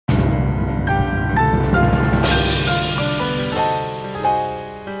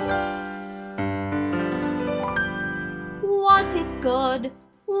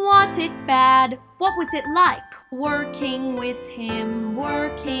was it bad? What was it like working with him,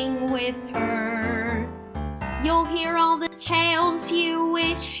 working with her? You'll hear all the tales you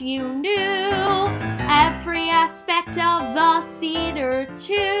wish you knew, every aspect of the theater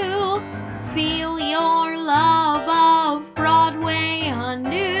too. Feel your love of Broadway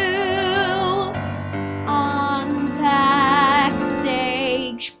anew on Backstage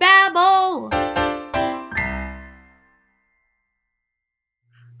Babble.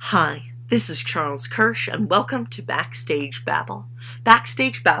 Hi, this is Charles Kirsch, and welcome to Backstage Babble.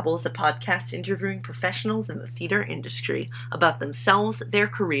 Backstage Babble is a podcast interviewing professionals in the theater industry about themselves, their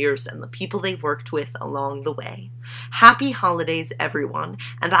careers, and the people they've worked with along the way. Happy holidays, everyone,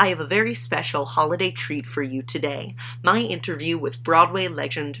 and I have a very special holiday treat for you today, my interview with Broadway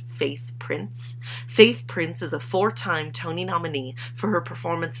legend Faith Prince. Faith Prince is a 4-time Tony nominee for her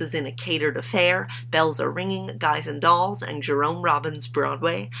performances in A Catered Affair, Bells Are Ringing, Guys and Dolls, and Jerome Robbins'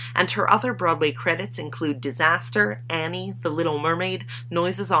 Broadway, and her other Broadway credits include Disaster, Annie, The Little Mermaid,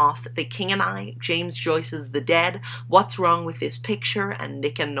 Noises Off, The King and I, James Joyce's The Dead, What's Wrong with This Picture, and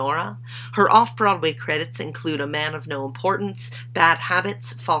Nick and Nora. Her off-Broadway credits include A Man of No Importance, Bad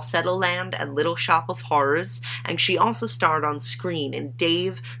Habits, Falsetto Land, and Little Shop of Horrors, and she also starred on screen in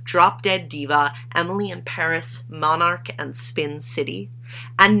Dave, Drop Dead Diva, Emily in Paris, Monarch, and Spin City.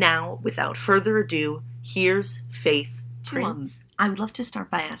 And now, without further ado, here's Faith Prince. I would love to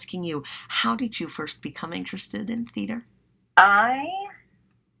start by asking you, how did you first become interested in theater? I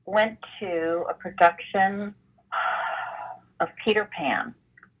went to a production of Peter Pan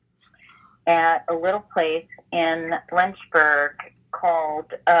at a little place in Lynchburg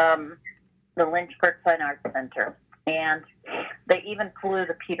called the Lynchburg Fine Arts Center. And they even flew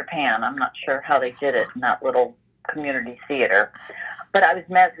the Peter Pan. I'm not sure how they did it in that little community theater. But I was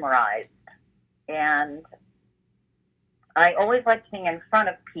mesmerized. And I always liked being in front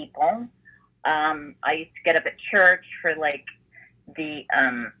of people. I used to get up at church for like the,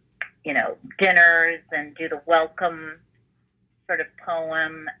 dinners and do the welcome sort of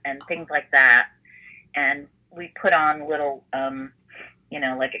poem and things like that. And we put on little,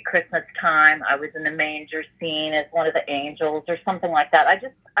 like at Christmas time, I was in the manger scene as one of the angels or something like that.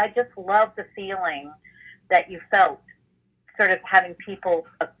 I just love the feeling that you felt sort of having people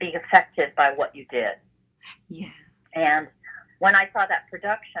be affected by what you did. Yeah. And when I saw that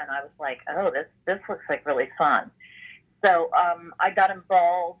production, I was like, oh, this looks like really fun. So I got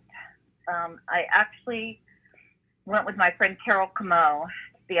involved. I actually went with my friend Carol Camo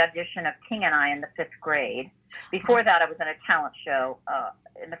to the audition of King and I in the 5th grade. Before that, I was in a talent show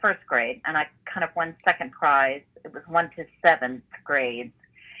in the 1st grade, and I kind of won second prize. It was 1 to 7th grades,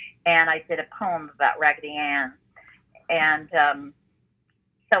 and I did a poem about Raggedy Ann. And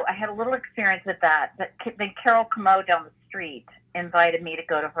so I had a little experience with that. But then Carol Camo down the street invited me to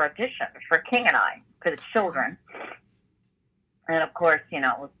go to her audition for King and I, for the children. And of course, it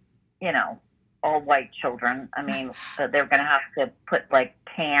was, all white children. I mean, so they were going to have to put like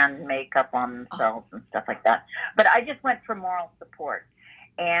tan makeup on themselves and stuff like that. But I just went for moral support.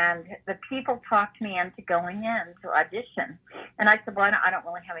 And the people talked me into going in to audition. And I said, well, I don't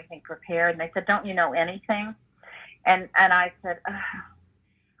really have anything prepared. And they said, don't you know anything? And I said,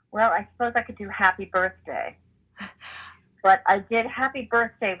 well, I suppose I could do Happy Birthday. But I did Happy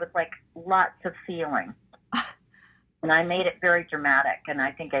Birthday with like lots of feeling. And I made it very dramatic. And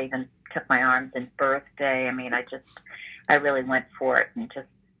I think I even took my arms in Birthday. I mean, I really went for it and just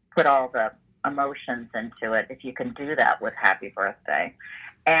put all the emotions into it, if you can do that with Happy Birthday.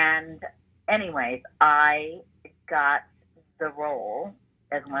 And anyways, I got the role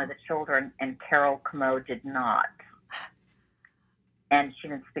as one of the children, and Carol Camo did not. And she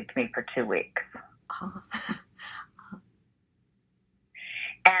didn't speak to me for 2 weeks.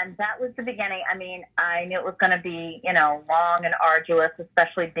 And that was the beginning. I mean, I knew it was going to be, long and arduous,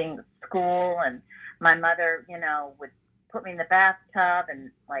 especially being at school. And my mother, would put me in the bathtub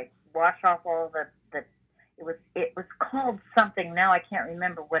and, like, wash off all the it was called something. Now I can't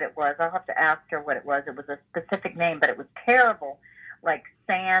remember what it was. I'll have to ask her what it was. It was a specific name, but it was terrible, like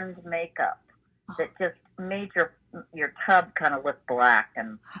sand makeup that just made your tub kind of look black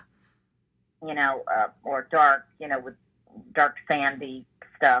and, or dark, with dark sandy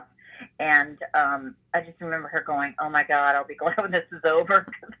stuff. And I just remember her going, oh my God, I'll be glad when this is over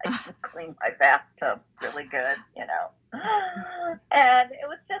because I can clean my bathtub really good, And it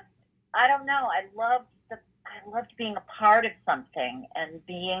was just, I don't know, I loved being a part of something and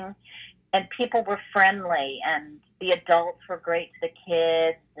people were friendly and the adults were great to the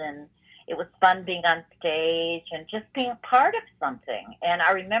kids and it was fun being on stage and just being part of something. And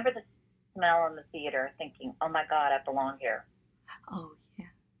I remember the smell in the theater thinking, oh my God, I belong here. Oh, yeah.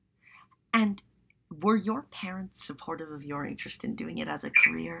 Were your parents supportive of your interest in doing it as a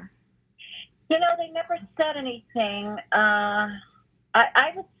career? You know, they never said anything.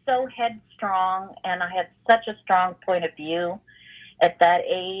 I was so headstrong, and I had such a strong point of view at that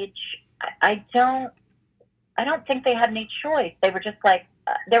age. I don't. I don't think they had any choice. They were just like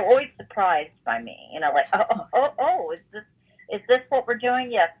they were always surprised by me. You know, like is this what we're doing?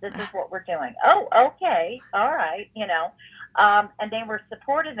 Yes, this is what we're doing. Oh, okay, all right. You know, and they were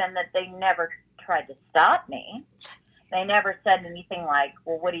supportive in that they never tried to stop me. They never said anything like,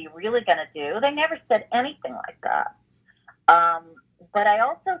 "Well, what are you really going to do?" They never said anything like that. Um, but I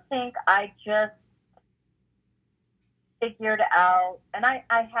also think I just figured out, and I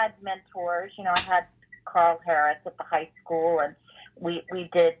had mentors. You know, I had Carl Harris at the high school, and we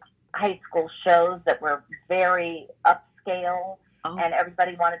did high school shows that were very upscale, and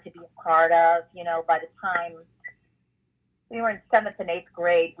everybody wanted to be a part of. You know, by the time we were in 7th and 8th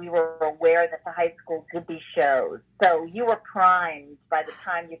grade, we were aware that the high school would be shows. So you were primed by the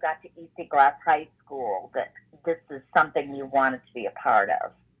time you got to EC Glass High School that this is something you wanted to be a part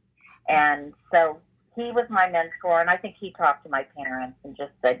of. And so he was my mentor, and I think he talked to my parents and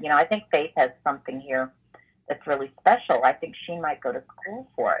just said, you know, I think Faith has something here that's really special. I think she might go to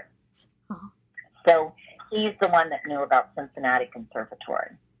school for it. Uh-huh. So he's the one that knew about Cincinnati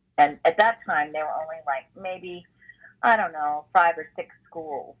Conservatory. And at that time, there were only like maybe, I don't know, 5 or 6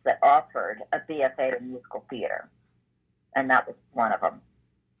 schools that offered a BFA in musical theater. And that was one of them.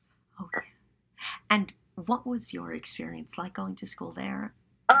 Okay. And what was your experience like going to school there?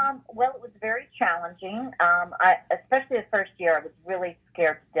 Well, it was very challenging. Especially the first year, I was really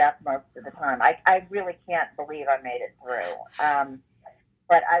scared to death most of the time. I really can't believe I made it through.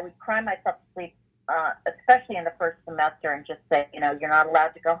 But I would cry myself to sleep, especially in the first semester, and just say, you know, you're not allowed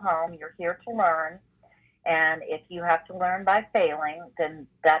to go home. You're here to learn. And if you have to learn by failing, then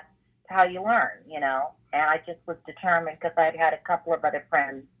that's how you learn, you know. And I just was determined because I'd had a couple of other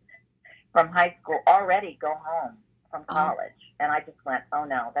friends from high school already go home from college. And I just went, oh,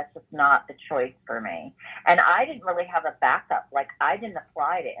 no, that's just not the choice for me. And I didn't really have a backup. Like, I didn't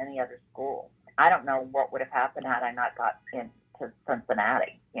apply to any other school. I don't know what would have happened had I not got into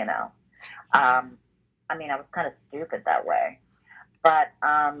Cincinnati, you know. I mean, I was kind of stupid that way. But,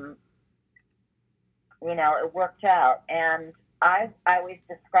 you know, it worked out. And I always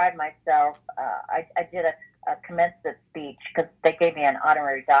describe myself, I did a commencement speech because they gave me an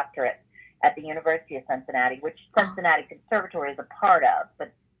honorary doctorate at the University of Cincinnati, which Cincinnati Conservatory is a part of,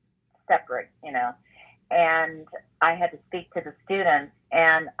 but separate, you know. And I had to speak to the students,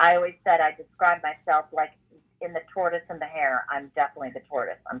 and I always said I described myself like in the tortoise and the hare. I'm definitely the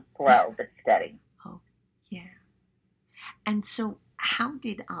tortoise. I'm slow but steady. Oh, yeah. And so how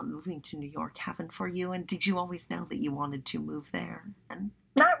did moving to New York happen for you? And did you always know that you wanted to move there? And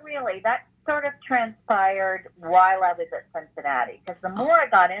not really. That sort of transpired while I was at Cincinnati, because the more I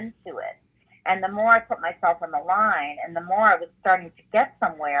got into it, and the more I put myself on the line, and the more I was starting to get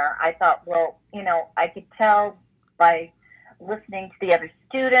somewhere, I thought, well, you know, I could tell by listening to the other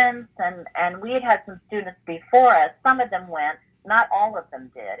students, and we had some students before us. Some of them went, not all of them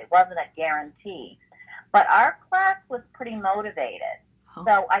did. It wasn't a guarantee. But our class was pretty motivated. Oh.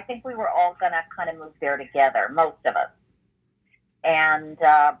 So I think we were all going to kind of move there together, most of us. And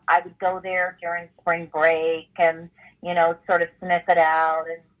I would go there during spring break and, you know, sort of sniff it out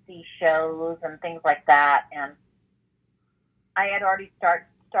and see shows and things like that. And I had already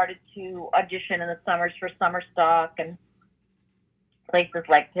started to audition in the summers for summer stock and places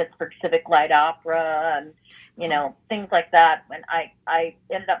like Pittsburgh Civic Light Opera and, you know, things like that. And I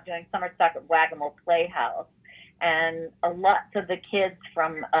ended up doing summer stock at Wagamore Playhouse. And a lot of the kids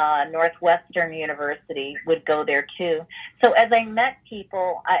from Northwestern University would go there too. So as I met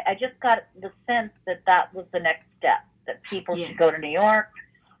people, I just got the sense that that was the next step, that people should go to New York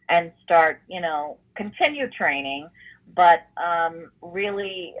and start, you know, continue training, but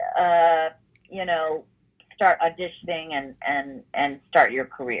really, you know, start auditioning and start your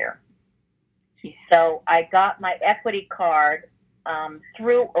career. Yeah. So I got my equity card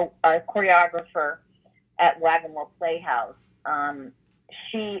through a choreographer at Wagamore Playhouse.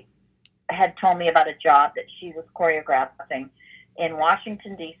 She had told me about a job that she was choreographing in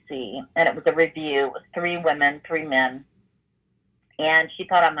Washington, D.C., and it was a review. It was 3 women, 3 men, and she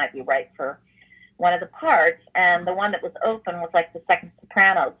thought I might be right for one of the parts, and the one that was open was like the second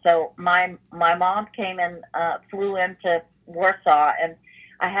soprano. So my mom came in, flew into Warsaw, and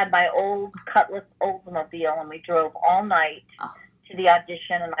I had my old Cutlass Oldsmobile, and we drove all night to the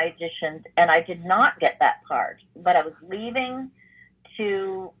audition, and I auditioned, and I did not get that part. But I was leaving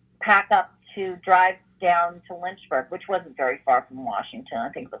to pack up to drive down to Lynchburg, which wasn't very far from Washington. I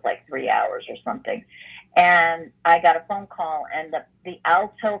think it was like 3 hours or something. And I got a phone call, and the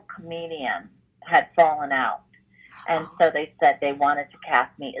alto comedian had fallen out. And so they said they wanted to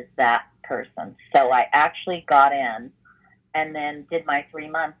cast me as that person. So I actually got in and then did my 3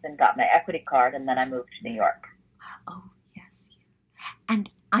 months and got my equity card, and then I moved to New York. Oh, yes. And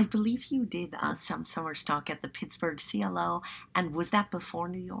I believe you did some summer stock at the Pittsburgh CLO, and was that before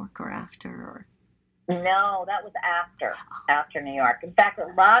New York or after? Or? No, that was after New York. In fact, a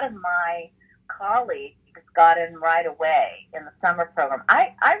lot of my colleagues got in right away in the summer program.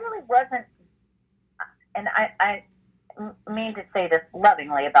 I really wasn't, and I mean to say this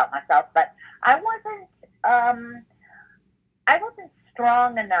lovingly about myself, but I wasn't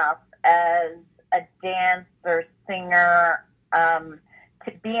strong enough as a dancer, singer, to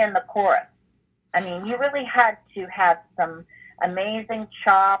be in the chorus. I mean, you really had to have some amazing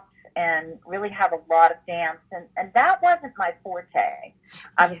chops and really have a lot of dance, and that wasn't my forte.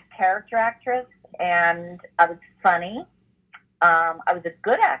 I was a character actress, and I was funny. I was a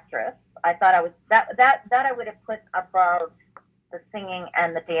good actress. I thought I was that I would have put above the singing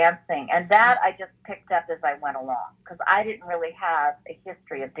and the dancing, and that I just picked up as I went along, because I didn't really have a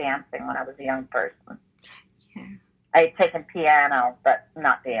history of dancing when I was a young person. Yeah. I had taken piano, but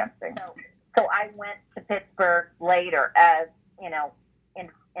not dancing. So I went to Pittsburgh later as, you know, in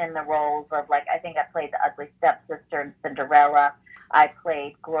the roles of, like, I think I played the ugly stepsister in Cinderella. I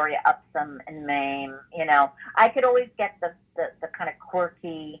played Gloria Upson in Mame. You know, I could always get the kind of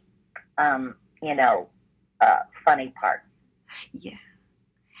quirky, funny parts. Yeah.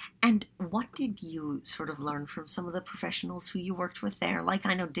 And what did you sort of learn from some of the professionals who you worked with there? Like,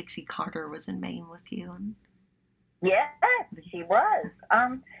 I know Dixie Carter was in Maine with you. And yes, she was.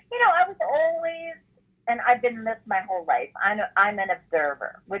 I was always, and I've been this my whole life. I'm an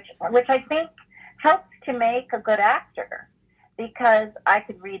observer, which I think helps to make a good actor, because I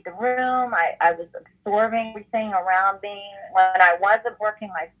could read the room. I was absorbing everything around me. When I wasn't working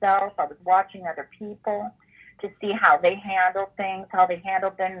myself, I was watching other people to see how they handled things, how they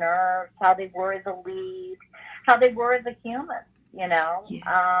handled their nerves, how they were as a lead, how they were as a human, you know.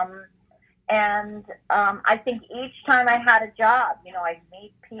 Yeah. I think each time I had a job, I'd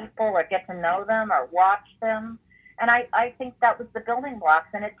meet people or get to know them or watch them. And I think that was the building blocks.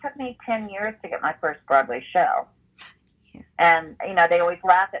 And it took me 10 years to get my first Broadway show. Yeah. And, they always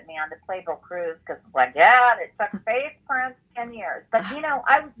laugh at me on the Playbill Cruise, because it's like, yeah, it took Faith Prince 10 years. But,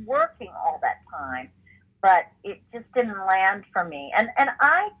 I was working all that time, but it just didn't land for me. And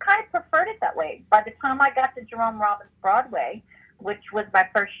I kind of preferred it that way. By the time I got to Jerome Robbins Broadway, which was my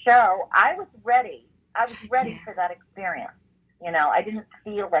first show, I was ready. For that experience. I didn't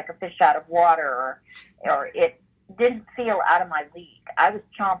feel like a fish out of water, or it didn't feel out of my league. I was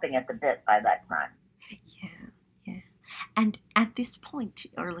chomping at the bit by that time. Yeah. And at this point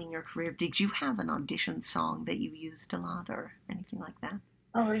early in your career, did you have an audition song that you used a lot or anything like that?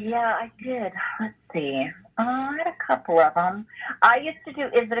 Oh, yeah, I did. Let's see. I had a couple of them. I used to do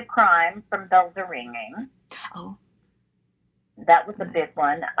Is It a Crime from Bells Are Ringing. Oh. That was a big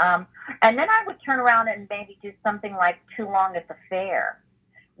one. And then I would turn around and maybe do something like Too Long at the Fair,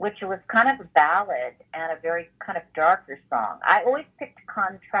 which was kind of a ballad and a very kind of darker song. I always picked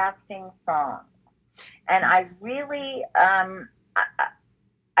contrasting songs. And I really, I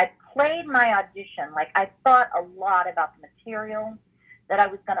played my audition. Like, I thought a lot about the material that I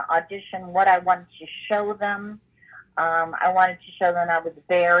was going to audition, what I wanted to show them. I wanted to show them I was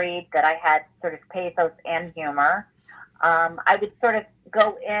varied, that I had sort of pathos and humor. I would sort of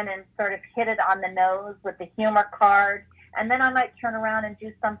go in and sort of hit it on the nose with the humor card, and then I might turn around and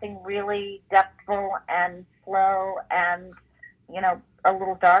do something really depthful and slow and, a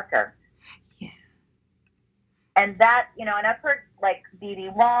little darker. Yeah. And that, and I've heard, like, B.D.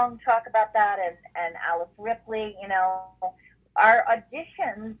 Wong talk about that, and Alice Ripley, our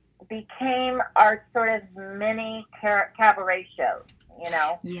auditions became our sort of mini cabaret shows.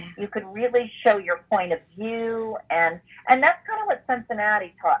 Yeah. You could really show your point of view, and that's kind of what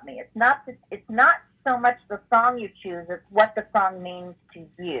Cincinnati taught me. It's not so much the song you choose; it's what the song means to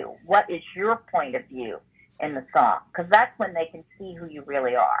you. What is your point of view in the song? Because that's when they can see who you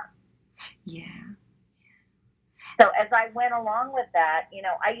really are. Yeah. So as I went along with that,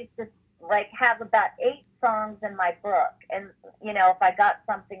 I used to have about 8 songs in my book, and if I got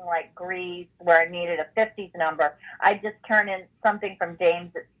something like Grease where I needed a 50s number, I'd just turn in something from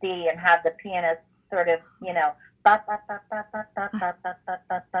Dames at Sea and have the pianist sort of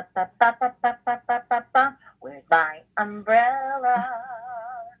where's my umbrella,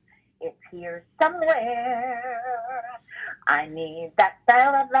 it's here somewhere. I need that la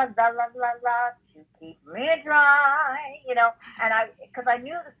la la la la la to keep me dry, and because I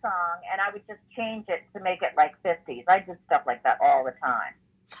knew the song, and I would just change it to make it like 50s. I did stuff like that all the time.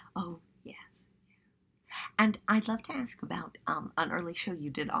 Oh, yes. And I'd love to ask about an early show you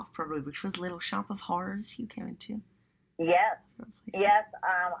did off-Broadway, which was Little Shop of Horrors you came into. Yes. Yes,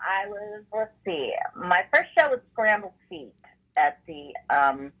 I was, let's see, my first show was Scrambled Feet at the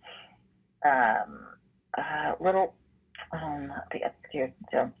little, I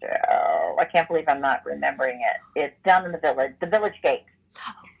can't believe I'm not remembering it. It's down in the Village Gate.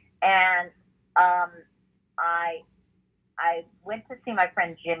 And I went to see my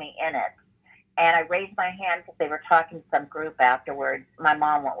friend Jimmy in it, and I raised my hand because they were talking to some group afterwards. My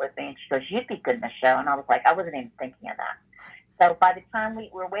mom went with me, and she goes, "You'd be good in the show." And I was like, I wasn't even thinking of that. So by the time we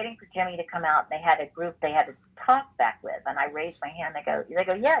were waiting for Jimmy to come out, and they had a group they had to talk back with, and I raised my hand. They go,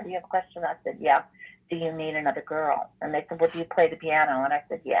 "Yeah, do you have a question?" I said, "Yeah. Do you need another girl?" And they said, "Well, do you play the piano?" And I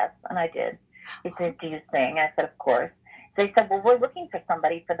said, "Yes," and I did. They said, "Do you sing?" I said, "Of course." They said, "Well, we're looking for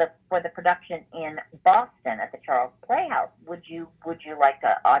somebody for the production in Boston at the Charles Playhouse. Would you like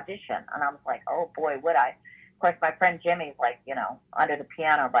to audition?" And I was like, "Oh boy, would I?" Of course, my friend Jimmy's like, under the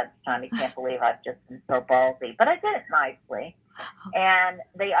piano by this time. He can't believe I've just been so ballsy, but I did it nicely. And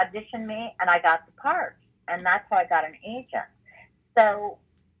they auditioned me, and I got the part, and that's how I got an agent. So,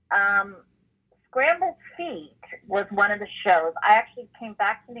 Scrambled Feet was one of the shows. I actually came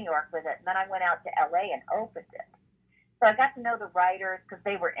back to New York with it, and then I went out to LA and opened it. So I got to know the writers because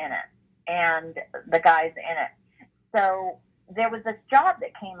they were in it, and the guys in it. So there was this job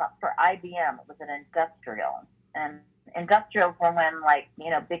that came up for IBM. It was an industrial, and industrials were when,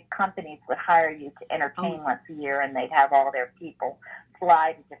 big companies would hire you to entertain once a year, and they'd have all their people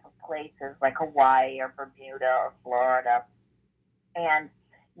fly to different places like Hawaii or Bermuda or Florida, and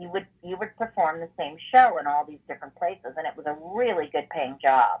you would perform the same show in all these different places, and it was a really good paying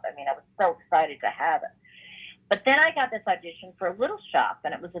job. I mean, I was so excited to have it. But then I got this audition for a little shop,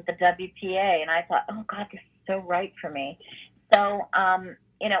 and it was at the WPA, and I thought, oh God, this is so right for me. So,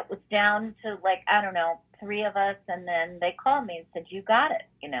 it was down to I don't know, 3 of us, and then they called me and said, "You got it.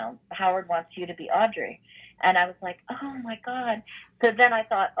 Howard wants you to be Audrey." And I was like, oh my God. So then I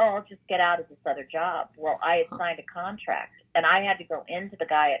thought, I'll just get out of this other job. Well, I had signed a contract, and I had to go into the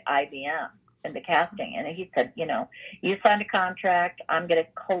guy at IBM in the casting, and he said, you signed a contract, I'm going to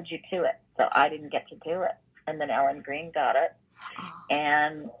hold you to it. So I didn't get to do it. And then Ellen Green got it,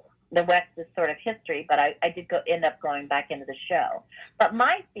 and the West is sort of history, but I did end up going back into the show. But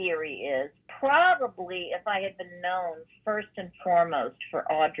my theory is probably if I had been known first and foremost for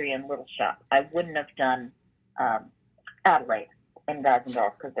Audrey and Little Shop, I wouldn't have done Adelaide and Guys and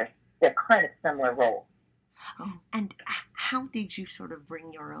Dolls, because they're kind of similar roles. Oh, and how did you sort of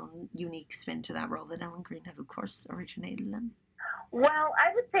bring your own unique spin to that role that Ellen Green had, of course, originated in? Well,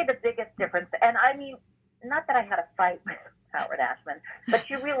 I would say the biggest difference, and I mean, not that I had a fight with Howard Ashman, but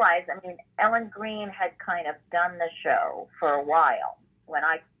you realize, Ellen Green had kind of done the show for a while when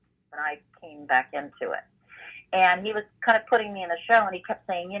I came back into it. And he was kind of putting me in the show, and he kept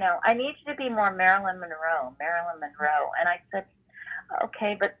saying, I need you to be more Marilyn Monroe. And I said,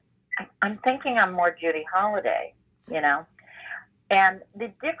 okay, but I'm thinking I'm more Judy Holliday, And the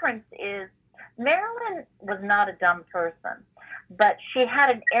difference is Marilyn was not a dumb person, but she had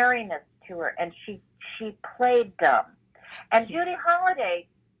an airiness to her, and she played dumb. And Judy Holliday,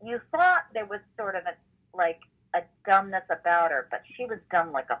 you thought there was sort of a dumbness about her, but she was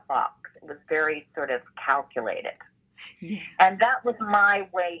dumb like a fox. It was very sort of calculated. Yeah. And that was my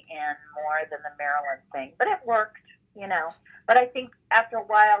way in more than the Marilyn thing. But it worked, But I think after a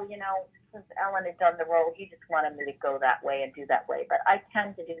while, since Ellen had done the role, he just wanted me to go that way and do that way. But I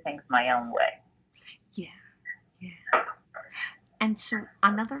tend to do things my own way. Yeah. And so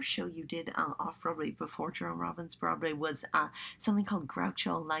another show you did off-Broadway before Jerome Robbins' Broadway was something called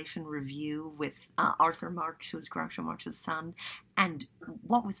Groucho Life in Review with Arthur Marks, who was Groucho Marx's son. And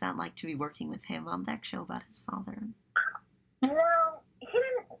what was that like to be working with him on that show about his father? Well, he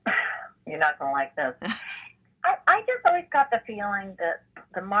didn't... You're not going to like this. I just always got the feeling that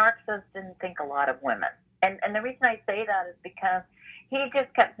the Marxists didn't think a lot of women. And the reason I say that is because he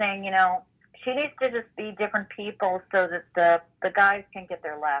just kept saying, she needs to just be different people so that the guys can get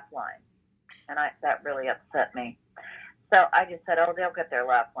their laugh lines. And that really upset me. So I just said, they'll get their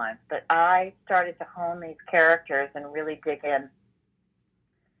laugh lines. But I started to hone these characters and really dig in.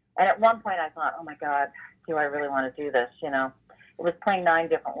 And at one point I thought, oh my God, do I really want to do this? It was playing 9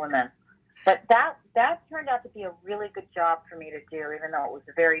 different women. But that turned out to be a really good job for me to do, even though it was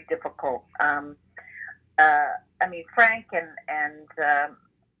very difficult. Frank and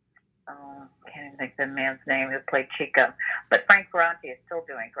can't even think of the man's name who played Chico. But Frank Ferrante is still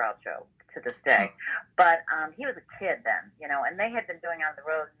doing Groucho to this day. But he was a kid then, and they had been doing it on the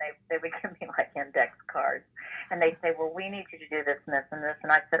road, and they would give me like index cards. And they'd say, well, we need you to do this and this and this.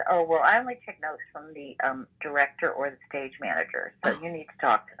 And I said, oh, well, I only take notes from the director or the stage manager, so you need to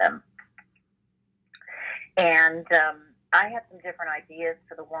talk to them. And I had some different ideas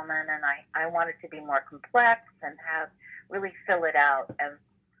for the woman, and I wanted to be more complex and really fill it out. And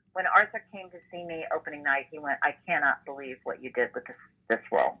when Arthur came to see me opening night, he went, I cannot believe what you did with this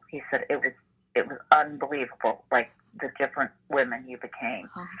role. He said it was unbelievable, like the different women you became.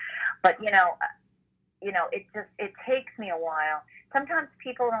 But it takes me a while. Sometimes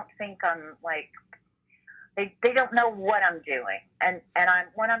people don't think I'm like they don't know what I'm doing, and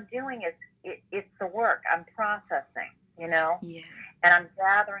what I'm doing is it's the work. I'm processing, Yeah. and I'm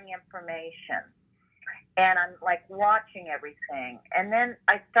gathering information. And I'm like watching everything, and then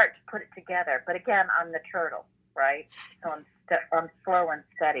I start to put it together. But again, I'm the turtle, right? So I'm slow and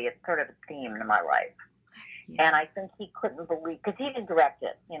steady. It's sort of a theme in my life. Yeah. And I think he couldn't believe, because he didn't direct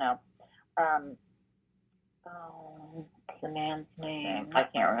it, the man's name I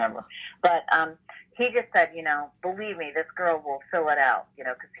can't remember, but he just said, believe me, this girl will fill it out,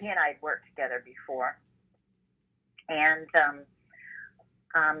 because he and I had worked together before, and.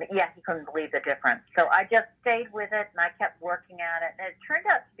 He couldn't believe the difference. So I just stayed with it, and I kept working at it. And it turned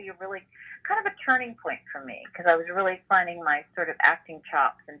out to be a really kind of a turning point for me, because I was really finding my sort of acting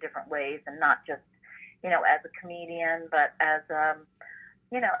chops in different ways, and not just, as a comedian, but as, as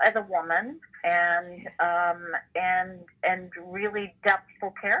a woman, and really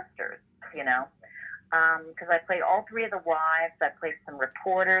depthful characters, because I played all three of the wives. I played some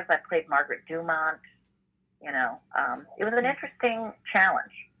reporters. I played Margaret Dumont. It was an interesting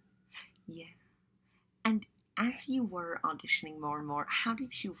challenge. Yeah. And as you were auditioning more and more, how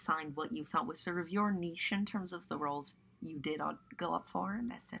did you find what you felt was sort of your niche in terms of the roles you did go up for and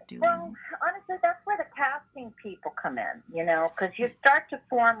best at doing? Well, honestly, that's where the casting people come in, because you start to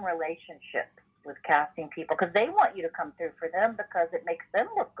form relationships with casting people, because they want you to come through for them, because it makes them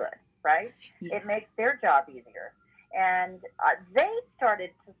look good, right? Yeah. It makes their job easier. And they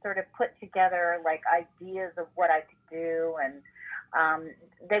started to sort of put together like ideas of what I could do, and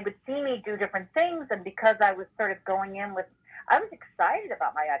they would see me do different things. And because I was sort of going in with, I was excited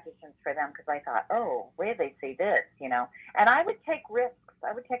about my auditions for them, because I thought, oh, where they see this, And I would take risks.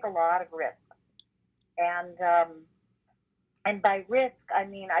 I would take a lot of risks. And by risk, I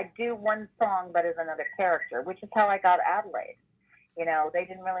mean I do one song but as another character, which is how I got Adelaide. They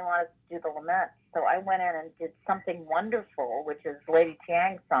didn't really want us to do the lament. So I went in and did Something Wonderful, which is Lady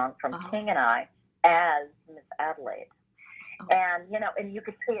Tiang's song from King and I, as Miss Adelaide. And, and you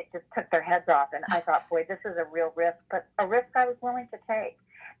could see it just took their heads off. And I thought, boy, this is a real risk, but a risk I was willing to take,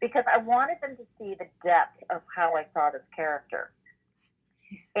 because I wanted them to see the depth of how I saw this character.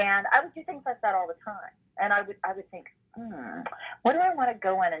 And I would do things like that all the time. And I would think, what do I want to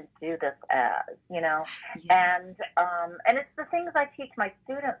go in and do this as, Yeah. And it's the things I teach my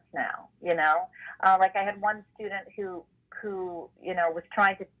students now, like I had one student who was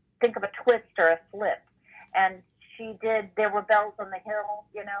trying to think of a twist or a flip, and she did There Were Bells on the Hill,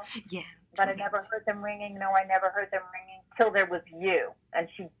 Yeah. but I never heard them ringing. No, I never heard them ringing till there was you. And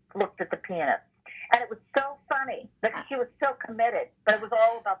she looked at the pianist, and it was so funny that she was so committed, but it was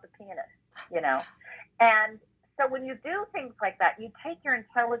all about the pianist, and so when you do things like that, you take your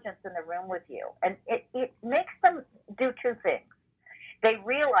intelligence in the room with you, and it makes them do two things. They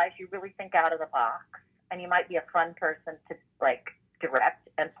realize you really think out of the box, and you might be a fun person to like direct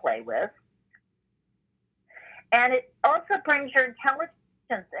and play with. And it also brings your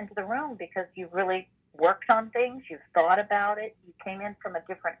intelligence into the room, because you've really worked on things, you've thought about it, you came in from a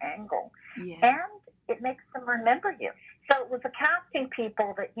different angle. Yeah. And it makes them remember you. So it was the casting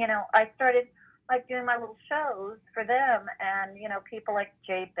people that, I started like doing my little shows for them, and people like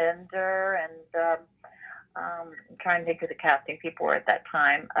Jay Bender, and I'm trying to think who the casting people were at that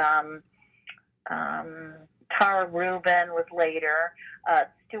time. Tara Rubin was later,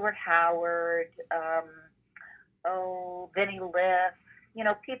 Stuart Howard, Vinnie Liff,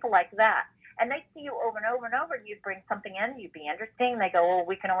 people like that. And they see you over and over and over, and you'd bring something in, you'd be interesting. They go, well,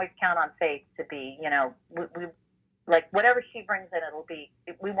 we can always count on Faith to be, we like whatever she brings in,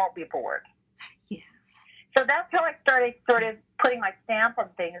 we won't be bored. Yeah. So that's how I started sort of putting my stamp on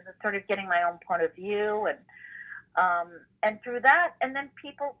things, and sort of getting my own point of view, and through that, and then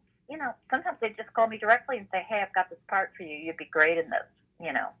people, sometimes they just call me directly and say, hey, I've got this part for you. You'd be great in this.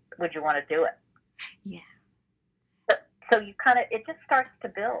 Would you want to do it? Yeah. So it just starts to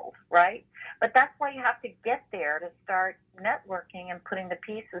build, right? But that's why you have to get there to start networking and putting the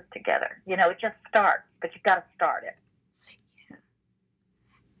pieces together. It just starts, but you've got to start it.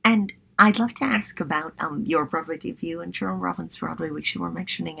 And I'd love to ask about your Broadway debut and Jerome Robbins' Broadway, which you were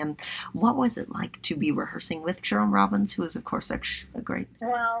mentioning, and what was it like to be rehearsing with Jerome Robbins, who is, of course, such a great...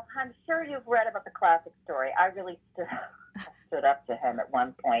 Well, I'm sure you've read about the classic story. I really stood up to him at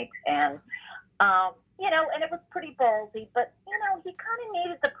one point, and, and it was pretty ballsy, but, he kind of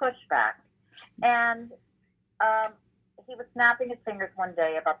needed the pushback. And he was snapping his fingers one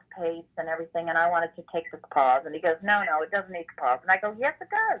day about the pace and everything, and I wanted to take this pause, and he goes, no, it doesn't need to pause. And I go, yes, it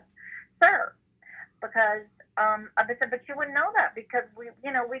does, sir, because I said, but you wouldn't know that because we've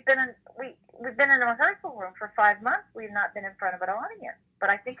been in a rehearsal room for 5 months. We've not been in front of an audience, but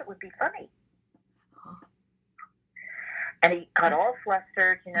I think it would be funny. And he got all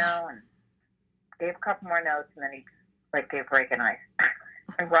flustered, and gave a couple more notes, and then he gave break and ice.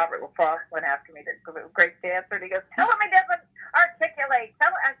 And Robert LaFosse went after me, the great dancer, and he goes, tell him he doesn't articulate.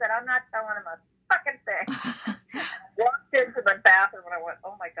 I said, I'm not telling him a fucking thing. Walked into the bathroom, and I went,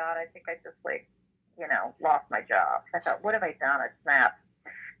 oh my God, I think I just, lost my job. I thought, what have I done? I snapped.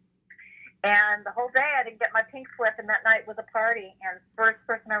 And the whole day, I didn't get my pink slip, and that night was a party, and the first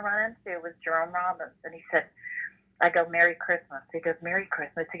person I run into was Jerome Robbins, and he said, I go, Merry Christmas. He goes, Merry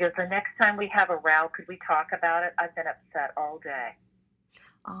Christmas. He goes, the next time we have a row, could we talk about it? I've been upset all day.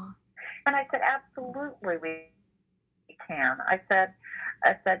 And I said, absolutely, we can. I said,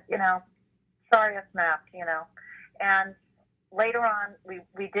 sorry I snapped, And later on,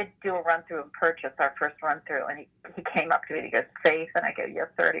 we did do a run-through and purchase, our first run-through, and he came up to me and he goes, Faith? And I go, yes,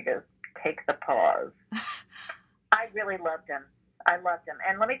 sir. And he goes, take the pause. I really loved him. I loved him.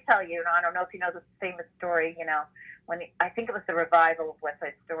 And let me tell you, I don't know if you know this famous story, when I think it was the revival of West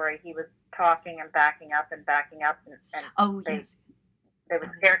Side Story, he was talking and backing up, and yes. They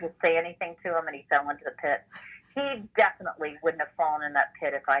were scared to say anything to him, and he fell into the pit. He definitely wouldn't have fallen in that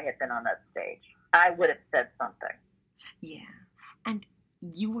pit if I had been on that stage. I would have said something. Yeah. And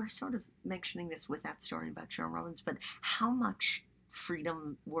you were sort of mentioning this with that story about Jerome Robbins, but how much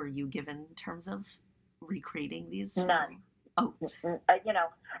freedom were you given in terms of recreating these? None. Oh.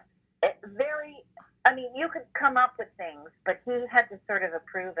 You could come up with things, but he had to sort of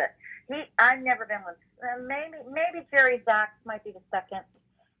approve it. I've never been with, maybe Jerry Zaks might be the second,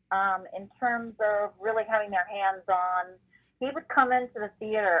 in terms of really having their hands on. He would come into the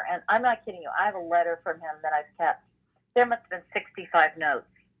theater, and I'm not kidding you, I have a letter from him that I've kept. There must have been 65 notes,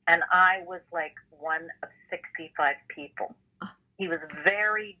 and I was like one of 65 people. He was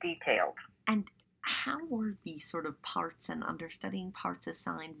very detailed. And how were the sort of parts and understudying parts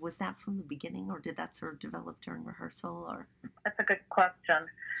assigned? Was that from the beginning, or did that sort of develop during rehearsal? Or that's a good question.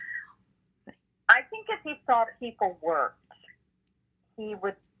 I think if he saw people worked, he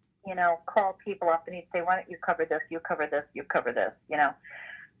would, call people up and he'd say, why don't you cover this, you cover this, you cover this,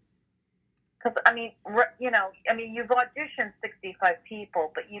 Because, you've auditioned 65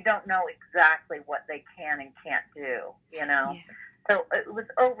 people, but you don't know exactly what they can and can't do, Yeah. So it was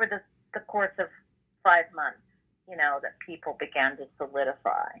over the course of 5 months, that people began to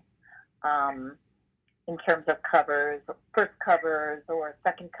solidify in terms of covers, first covers or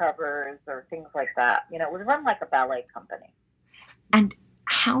second covers or things like that. It was run like a ballet company. And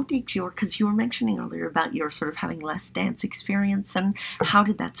how did because you were mentioning earlier about your sort of having less dance experience, and how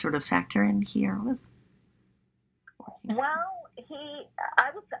did that sort of factor in here? Well,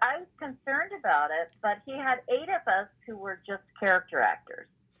 I was concerned about it, but he had 8 of us who were just character actors.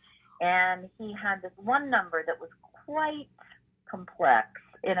 And he had this one number that was quite complex,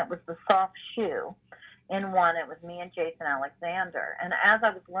 and it was the soft shoe. In one, it was me and Jason Alexander. And as I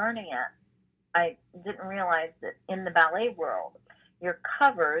was learning it, I didn't realize that in the ballet world, your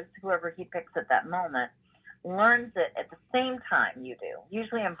covers, whoever he picks at that moment, learns it at the same time you do.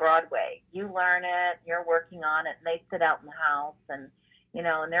 Usually in Broadway, you learn it, you're working on it, and they sit out in the house, and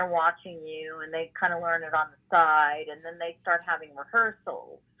and they're watching you, and they kind of learn it on the side, and then they start having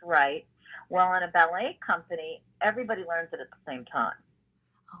rehearsals, right? Well, in a ballet company, everybody learns it at the same time.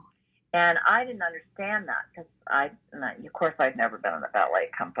 And I didn't understand that because of course, I'd never been in a ballet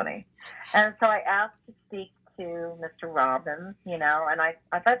company. And so I asked to speak to Mr. Robbins, and I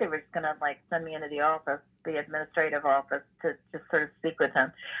thought they were just going to send me into the office, the administrative office, to just sort of speak with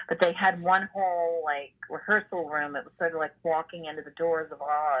him. But they had one whole rehearsal room. It was sort of like walking into the doors of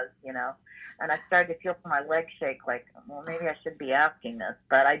Oz, and I started to feel my legs shake, well, maybe I should be asking this,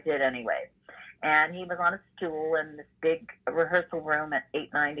 but I did anyway. And he was on a stool in this big rehearsal room at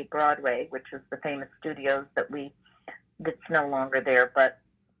 890 Broadway, which was the famous studios that's no longer there, but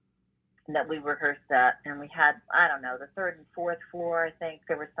that we rehearsed at, and we had, I don't know, the third and fourth floor, I think.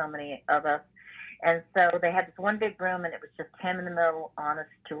 There were so many of us. And so they had this one big room, and it was just him in the middle on a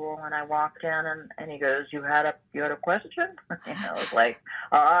stool. And I walked in, and he goes, "You had a question?" I was like,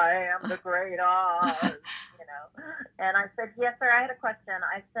 "I am the great Oz," And I said, "Yes, sir. I had a question."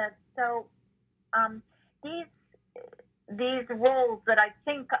 I said, "So, these roles that I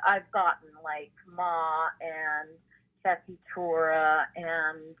think I've gotten, like Ma and Tessitura,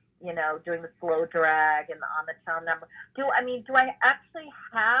 and doing the slow drag and on the town number. Do I actually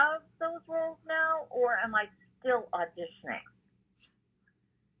have those roles now, or am I still auditioning?"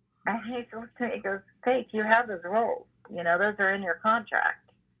 And he looks at me, he goes, "Faith, you have those roles. Those are in your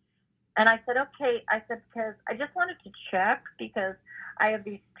contract." And I said, "Okay." I said, "Because I just wanted to check, because I have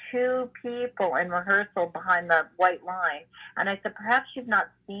these two people in rehearsal behind the white line." And I said, "Perhaps you've not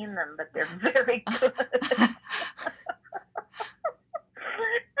seen them, but they're very good."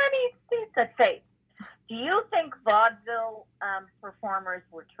 And he said, "Faith, do you think vaudeville performers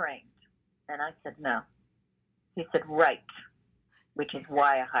were trained?" And I said, "No." He said, "Right, which is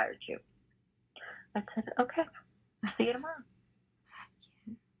why I hired you." I said, "Okay, see you tomorrow."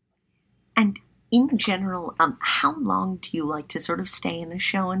 And in general, how long do you like to sort of stay in a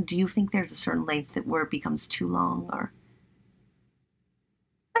show? And do you think there's a certain length where it becomes too long? Or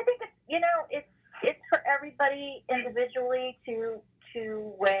I think it's for everybody individually to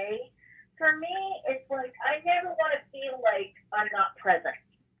weigh. For me, it's like I never want to feel like I'm not present.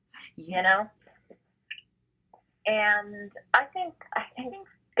 yeah. And I think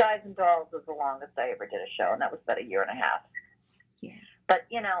Guys and Dolls was the longest I ever did a show, and that was about a year and a half. Yeah. But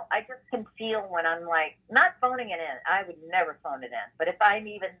I just can feel when I'm like not phoning it in. I would never phone it in. But if I'm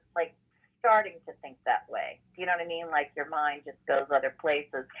even like starting to think that way, do you know what I mean? Like your mind just goes other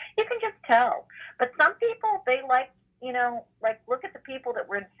places. You can just tell. But some people, they like look at the people that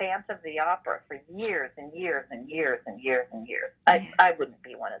were in Phantom of the Opera for years and years and years and years and years. Yeah. I wouldn't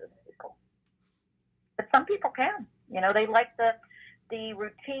be one of those people. But some people can. They like the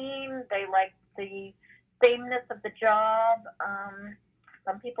routine. They like the sameness of the job.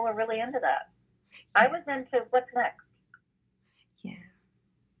 Some people are really into that. I was into what's next. Yeah.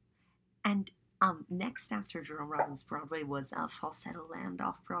 And next after Jerome Robbins Broadway was Falsetto Land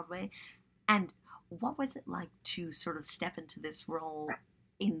off-Broadway. And what was it like to sort of step into this role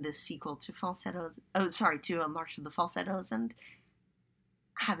in the sequel to to March of the Falsettos, and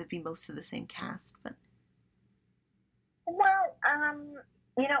have it be most of the same cast? But well,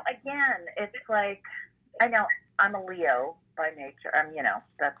 again, it's like, I know I'm a Leo by nature.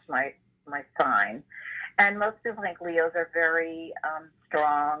 That's my sign. And most people think Leos are very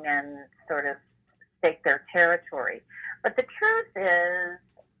strong and sort of stake their territory. But the truth is,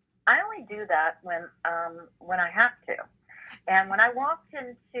 I only do that when I have to. And when I walked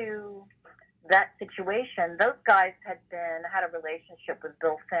into that situation, those guys had a relationship with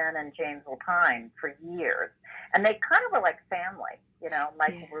Bill Finn and James Lapine for years. And they kind of were like family,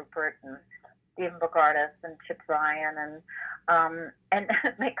 Michael Rupert and Stephen Bogartis and Chip Zien, and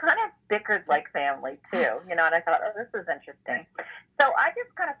they kind of bickered like family too, and I thought, oh, this is interesting. So I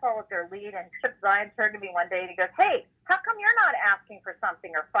just kind of followed their lead, and Chip Zien turned to me one day and he goes, "Hey, how come you're not asking for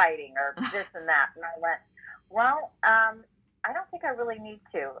something or fighting or this and that?" And I went, "Well, I don't think I really need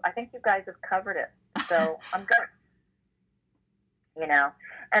to. I think you guys have covered it, so I'm good."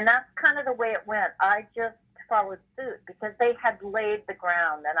 And that's kind of the way it went. I just followed suit because they had laid the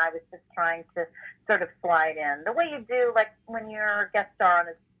ground, and I was just trying to sort of slide in the way you do, like when you're a guest star on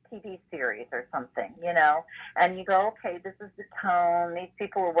a TV series or something, and you go, okay, this is the tone. These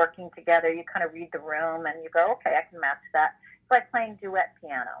people are working together. You kind of read the room, and you go, okay, I can match that. It's like playing duet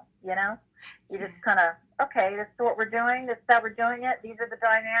piano, You just kind of, okay, this is what we're doing. This is how we're doing it. These are the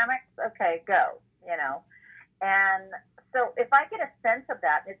dynamics. Okay, go, And so if I get a sense of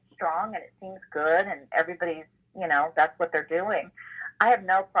that, and it's strong and it seems good and everybody's, that's what they're doing, I have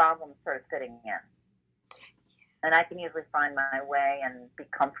no problem sort of fitting in. And I can usually find my way and be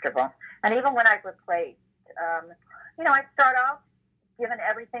comfortable. And even when I've replaced, I start off given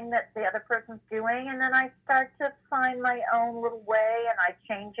everything that the other person's doing, and then I start to find my own little way, and I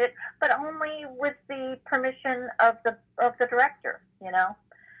change it, but only with the permission of the director,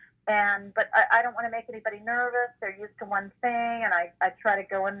 But I don't want to make anybody nervous. They're used to one thing, and I try to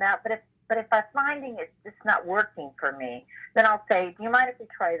go in that. But if I'm finding it's just not working for me, then I'll say, "Do you mind if we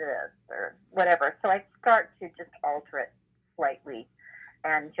try this?" or whatever. So I start to just alter it slightly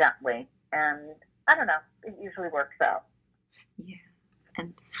and gently, and I don't know. It usually works out. Yeah.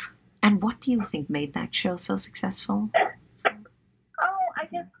 And what do you think made that show so successful? Oh, I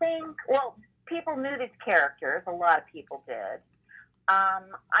just think, well, people knew these characters. A lot of people did.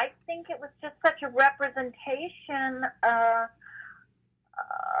 I think it was just such a representation of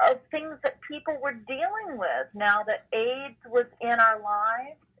things that people were dealing with now that AIDS was in our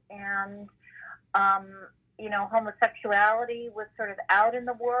lives, and um, homosexuality was sort of out in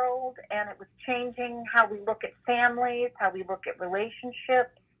the world, and it was changing how we look at families, how we look at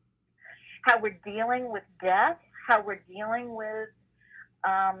relationships, how we're dealing with death, how we're dealing with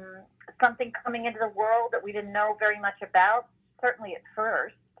um, something coming into the world that we didn't know very much about, certainly at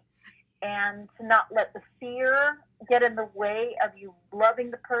first, and to not let the fear get in the way of you loving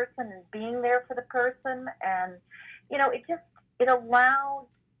the person and being there for the person. And, it allowed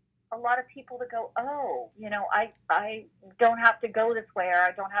a lot of people to go, oh, I don't have to go this way, or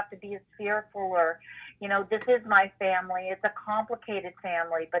I don't have to be as fearful, or, this is my family. It's a complicated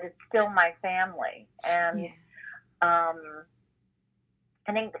family, but it's still my family. And,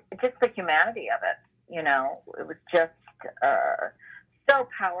 I think just the humanity of it, it was just so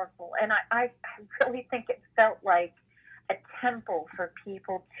powerful. And I really think it felt like a temple for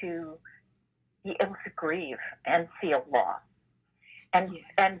people to be able to grieve and feel loss and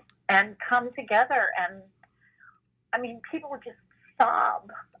come together. And I mean, people would just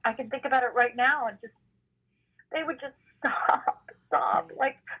sob. I can think about it right now, and they would just sob.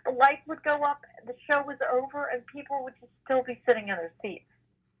 Like the lights would go up, the show was over, and people would just still be sitting in their seats.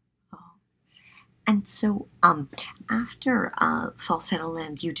 And so, after Falsetto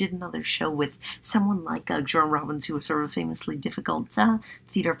Land, you did another show with someone like Jerome Robbins, who was sort of a famously difficult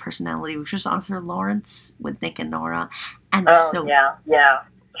theater personality, which was Arthur Lawrence with Nick and Nora. And yeah.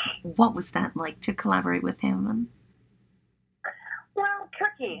 What was that like to collaborate with him? Well,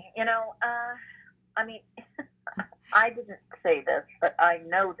 tricky, I mean, I didn't say this, but I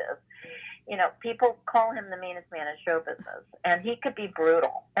know this. People call him the meanest man in show business, and he could be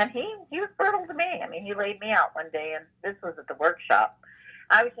brutal. And he was brutal to me. I mean, he laid me out one day, and this was at the workshop.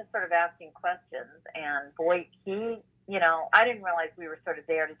 I was just sort of asking questions, and boy, I didn't realize we were sort of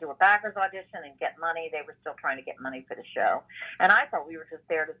there to do a backers audition and get money. They were still trying to get money for the show, and I thought we were just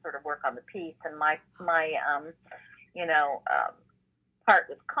there to sort of work on the piece. And my part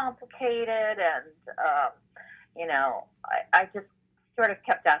was complicated, and I just sort of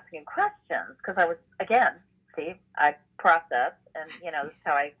kept asking questions because I was, again, I process, and this is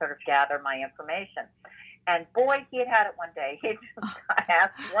how I sort of gather my information. And boy, he had it one day. I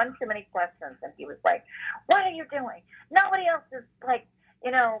asked one too many questions, and he was like, "What are you doing? Nobody else is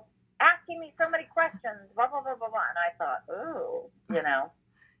asking me so many questions." Blah blah blah blah blah. And I thought, ooh,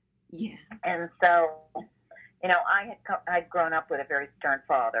 Yeah. And so, I'd grown up with a very stern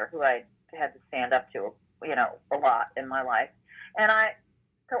father who I had to stand up to, a lot in my life. And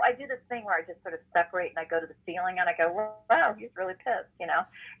so I do this thing where I just sort of separate, and I go to the ceiling, and I go, wow, he's really pissed, and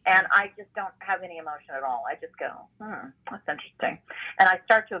I just don't have any emotion at all. I just go, that's interesting. And I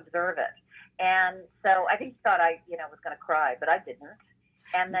start to observe it. And so I think he thought I, was going to cry, but I didn't.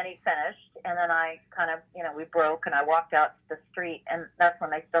 And then he finished, and then I kind of, we broke, and I walked out to the street, and that's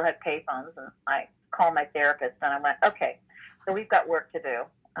when they still had payphones, and I called my therapist, and I went, okay, so we've got work to do.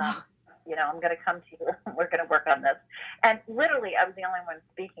 I'm going to come to you. We're going to work on this. And literally, I was the only one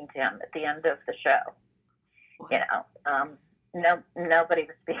speaking to him at the end of the show. Nobody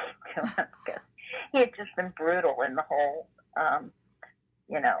was speaking to him because he had just been brutal in the whole,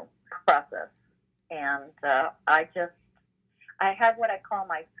 process. And I have what I call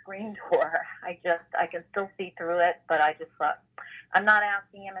my screen door. I can still see through it, but I just thought, I'm not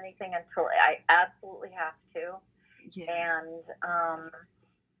asking him anything until I absolutely have to. Yeah. And,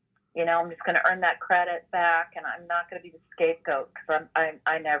 I'm just going to earn that credit back, and I'm not going to be the scapegoat because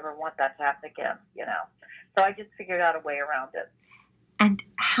I never want that to happen again, So I just figured out a way around it. And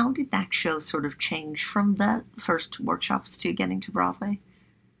how did that show sort of change from the first workshops to getting to Broadway?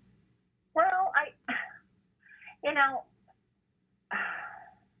 Well,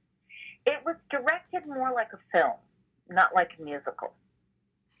 it was directed more like a film, not like a musical.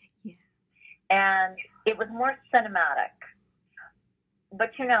 Yeah. And it was more cinematic.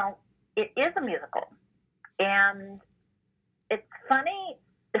 But, it is a musical. And it's funny.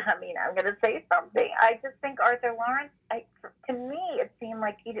 I mean, I'm going to say something. I just think Arthur Lawrence, to me, it seemed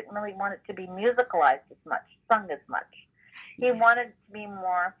like he didn't really want it to be musicalized as much, sung as much. He wanted it to be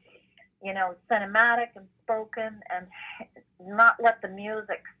more, cinematic and spoken, and not let the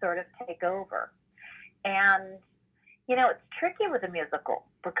music sort of take over. And, it's tricky with a musical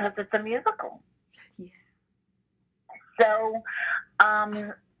because it's a musical. Yeah. So,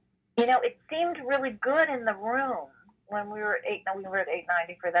 it seemed really good in the room when we were at we were at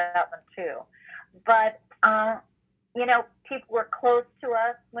 890 for that one too. But, people were close to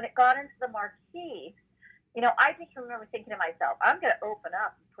us. When it got into the marquee, I just remember thinking to myself, I'm going to open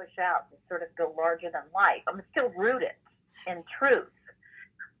up and push out and sort of go larger than life. I'm still rooted in truth.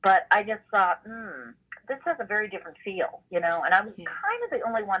 But I just thought, this has a very different feel, and I was kind of the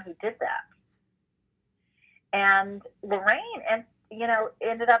only one who did that. And Lorraine,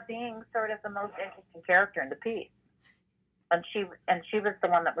 ended up being sort of the most interesting character in the piece. And she was the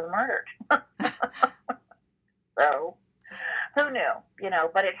one that was murdered. So who knew,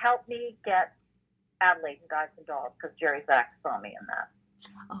 but it helped me get Adelaide and Guys and Dolls because Jerry Zaks saw me in that.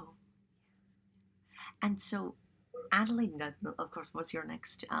 Oh. And so Adelaide and Guys and Dolls, of course, was your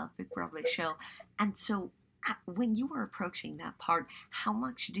next Big Broadway show. And so when you were approaching that part, how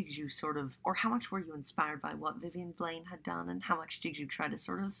much did you how much were you inspired by what Vivian Blaine had done, and how much did you try to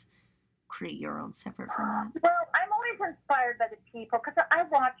sort of create your own separate from that? Well, I'm always inspired by the people because I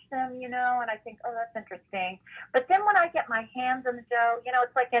watch them, and I think, oh, that's interesting. But then when I get my hands on the dough,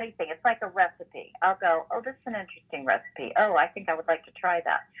 it's like anything. It's like a recipe. I'll go, oh, this is an interesting recipe. Oh, I think I would like to try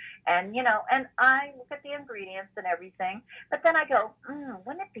that. And, and I look at the ingredients and everything. But then I go,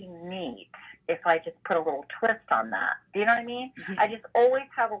 wouldn't it be neat if I just put a little twist on that? Do you know what I mean? Yeah. I just always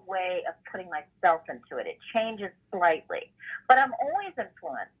have a way of putting myself into it. It changes slightly. But I'm always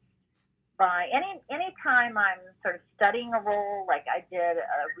influenced by any time I'm sort of studying a role, like I did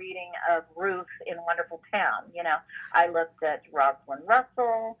a reading of Ruth in Wonderful Town. I looked at Rosalind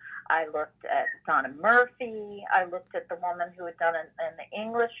Russell, I looked at Donna Murphy, I looked at the woman who had done it in the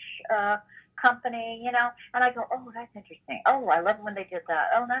English company, and I go, oh, that's interesting. Oh, I love when they did that.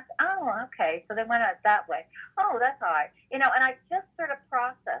 Oh, okay. So they went out that way. Oh, that's all right. And I just sort of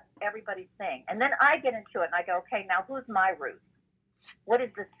process everybody's thing, and then I get into it and I go, okay, now who's my Ruth? What is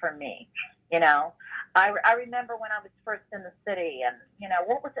this for me? I remember when I was first in the city and,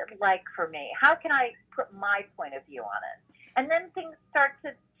 what was it like for me? How can I put my point of view on it? And then things start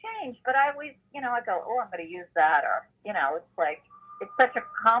to change, but I always, I go, oh, I'm going to use that. Or, it's like, it's such a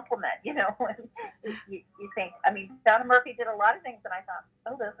compliment, when you think, Donna Murphy did a lot of things and I thought,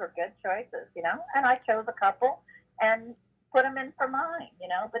 oh, those were good choices, and I chose a couple and put them in for mine,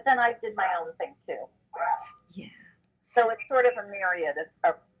 but then I did my own thing too. Yeah. So it's sort of a myriad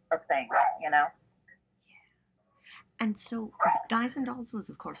of things, And so Guys and Dolls was,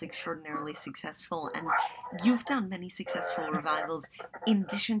 of course, extraordinarily successful, and you've done many successful revivals in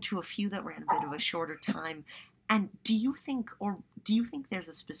addition to a few that ran a bit of a shorter time. And do you think there's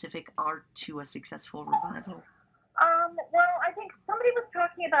a specific art to a successful revival? Well, I think somebody was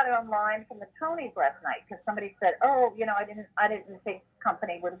talking about it online from the Tonys last night, because somebody said, oh, I didn't think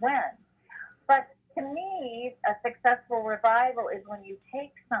Company would win. But to me, a successful revival is when you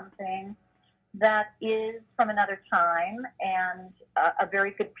take something that is from another time and a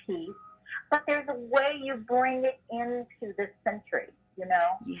very good piece, but there's a way you bring it into this century,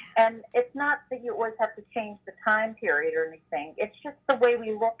 Yeah. And it's not that you always have to change the time period or anything. It's just the way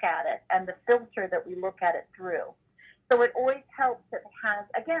we look at it and the filter that we look at it through. So it always helps that it has,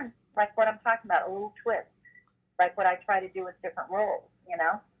 again, like what I'm talking about, a little twist, like what I try to do with different roles,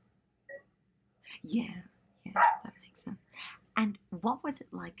 Yeah, that makes sense. And what was it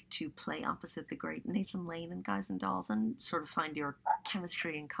like to play opposite the great Nathan Lane in Guys and Dolls and sort of find your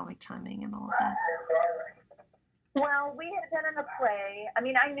chemistry and comic timing and all of that? Well, we had been in a play.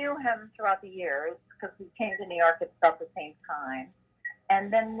 I knew him throughout the years because we came to New York at about the same time.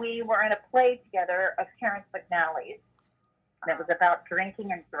 And then we were in a play together of Terrence McNally's. And it was about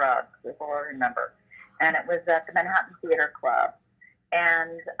drinking and drugs, is all I remember. And it was at the Manhattan Theater Club.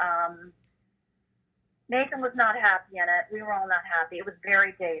 And Nathan was not happy in it. We were all not happy. It was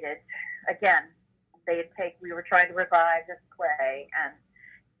very dated. Again, we were trying to revive this play, and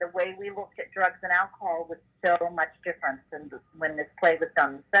the way we looked at drugs and alcohol was so much different than when this play was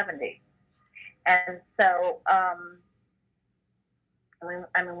done in the 70s. And so,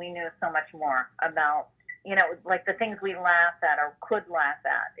 we knew so much more about, like the things we laughed at or could laugh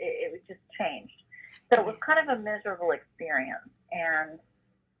at. It was just changed. So it was kind of a miserable experience. And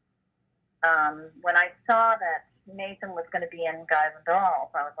when I saw that Nathan was going to be in Guys and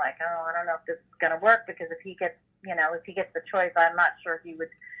Dolls, I was like, oh, I don't know if this is going to work, because if he gets the choice, I'm not sure he would,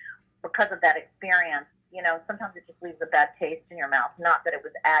 because of that experience. Sometimes it just leaves a bad taste in your mouth. Not that it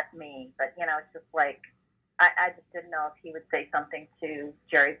was at me, but it's just like I just didn't know if he would say something to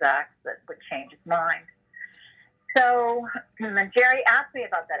Jerry Zaks that would change his mind. So Jerry asked me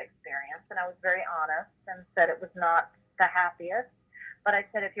about that experience, and I was very honest and said it was not the happiest. But I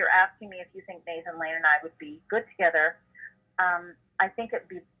said, if you're asking me if you think Nathan Lane and I would be good together, I think it'd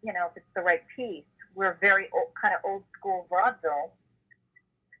be, if it's the right piece. We're very kind of old school vaudeville,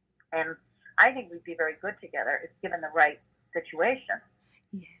 and I think we'd be very good together if given the right situation.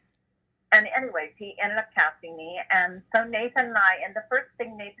 Yeah. And anyway, anyways, he ended up casting me. And so Nathan and the first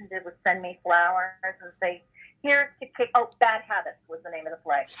thing Nathan did was send me flowers and say, here's to Bad Habits was the name of the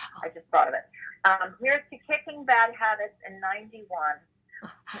play. I just thought of it. Here's to kicking bad habits in 91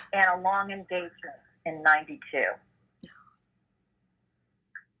 and a long engagement in 92.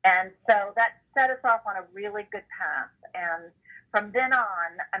 And so that set us off on a really good path. And from then on,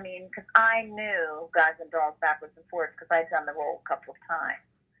 I mean, because I knew Guys and Dolls backwards and forwards because I'd done the role a couple of times.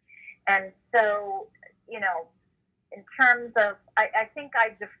 And so, in terms of, I think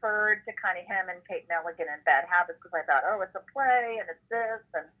I deferred to kind of him and Kate Milligan in Bad Habits because I thought, oh, it's a play and it's this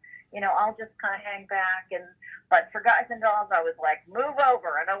and, I'll just kind of hang back. But for Guys and Dolls, I was like, move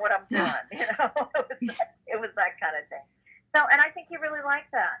over. I know what I'm doing. It was that kind of thing. So, and I think he really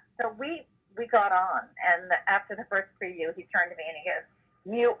liked that. So we got on. And after the first preview, he turned to me and he goes,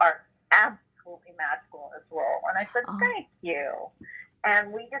 you are absolutely magical in this role. And I said, thank you.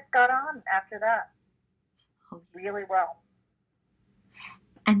 And we just got on after that really well.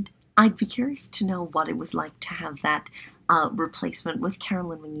 And I'd be curious to know what it was like to have that replacement with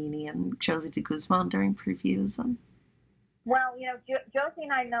Carolyn Magnini and Josie de Guzman during previews. Well, Josie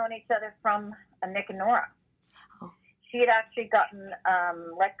and I had known each other from Nick and Nora. Oh. She had actually gotten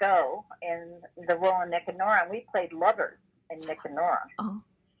let go in the role in Nick and Nora, and we played lovers in Nick and Nora. Oh.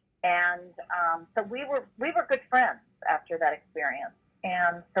 And so we were good friends after that experience.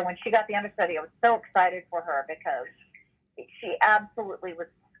 And so when she got the understudy, I was so excited for her because she absolutely was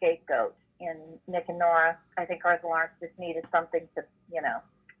the scapegoat in Nick and Nora. I think Arthur Lawrence just needed something to,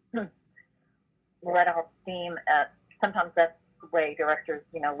 let off steam. Sometimes that's the way directors,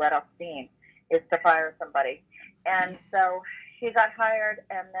 let off steam, is to fire somebody. And so she got hired,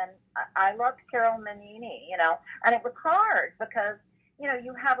 and then I loved Carol Magnini, and it was hard because,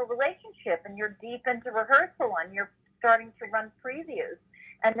 you have a relationship and you're deep into rehearsal and you're starting to run previews.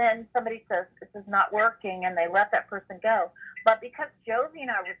 And then somebody says, this is not working, and they let that person go. But because Josie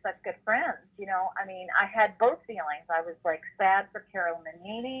and I were such good friends, I had both feelings. I was like sad for Carol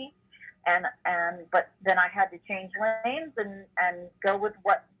Magnini, but then I had to change lanes and go with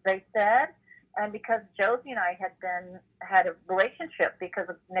what they said. And because Josie and I had a relationship because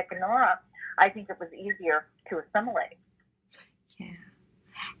of Nick and Nora, I think it was easier to assimilate. Yeah.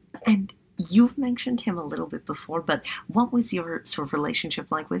 And you've mentioned him a little bit before, but what was your sort of relationship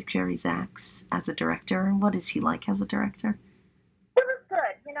like with Jerry Zaks as a director, and what is he like as a director? It was good.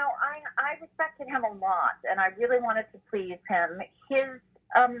 I respected him a lot, and I really wanted to please him.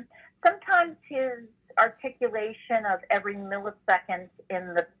 Sometimes his articulation of every millisecond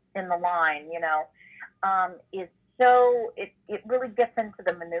in the line, is so, it really gets into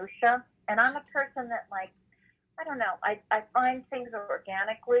the minutia. And I'm a person that, I don't know, I find things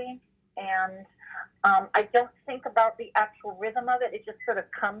organically, and I don't think about the actual rhythm of it. It just sort of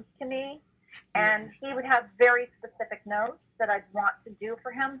comes to me. And he would have very specific notes that I'd want to do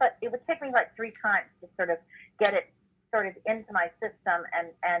for him, but it would take me 3 times to sort of get it sort of into my system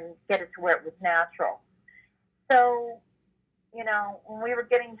and get it to where it was natural. So, when we were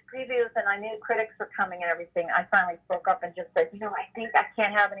getting previews and I knew critics were coming and everything, I finally spoke up and just said, I think I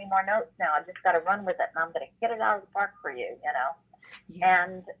can't have any more notes now. I just got to run with it, and I'm going to get it out of the park for you, Yeah.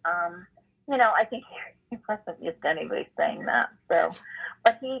 And, I think he wasn't used to anybody saying that. So,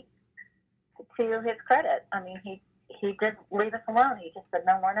 but he, to his credit, he did leave us alone. He just said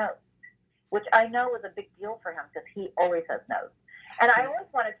no more notes, which I know was a big deal for him because he always has notes. And I always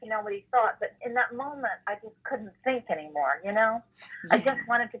wanted to know what he thought, but in that moment, I just couldn't think anymore, I just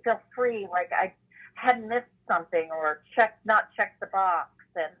wanted to feel free, like I had missed something or not checked the box.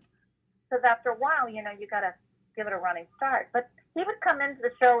 And because after a while, you got to give it a running start. But he would come into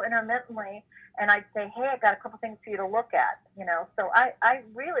the show intermittently, and I'd say, hey, I got a couple things for you to look at, So I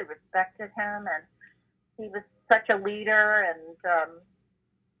really respected him, and he was such a leader, and,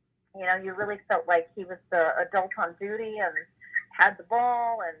 you really felt like he was the adult on duty and had the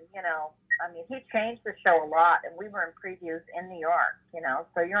ball, and, he changed the show a lot, and we were in previews in New York,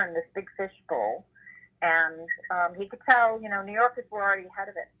 so you're in this big fishbowl, and he could tell, New Yorkers were already ahead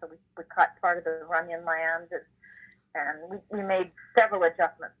of it, so we cut part of the Runyon land, and we made several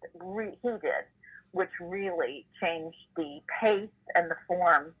adjustments that he did, which really changed the pace and the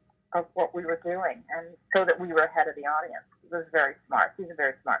form of what we were doing, and so that we were ahead of the audience. He was very smart. He's a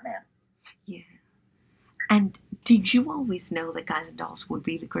very smart man. Yeah. And did you always know that Guys and Dolls would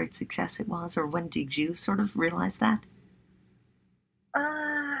be the great success it was, or when did you sort of realize that?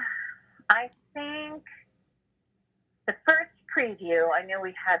 I think the first preview, I knew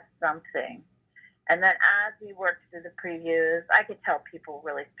we had something. And then as we worked through the previews, I could tell people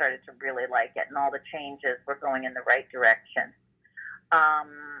really started to really like it, and all the changes were going in the right direction.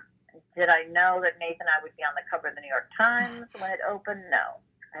 Did I know that Nathan and I would be on the cover of the New York Times when it opened? No,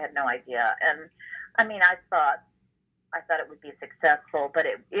 I had no idea. And I mean, I thought it would be successful, but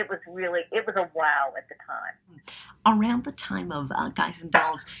it was a wow at the time. Around the time of Guys and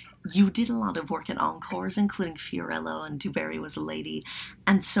Dolls, you did a lot of work at Encores, including Fiorello and Du Barry Was a Lady.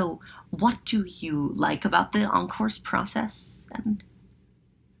 And so, what do you like about the Encores process?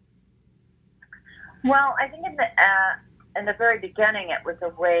 Well, I think in the very beginning, it was a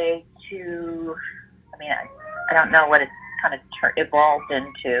way to. I mean, I don't know what it kind of evolved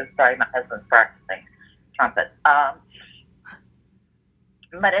into. Sorry, my husband's practicing trumpet.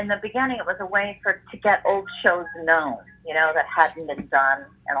 But in the beginning, it was a way to get old shows known, that hadn't been done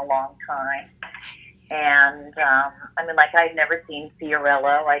in a long time. And, I mean, like, I'd never seen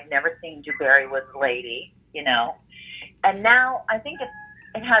Fiorello. I'd never seen Du Barry Was a Lady, And now I think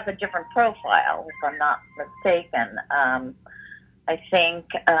it has a different profile, if I'm not mistaken. I think,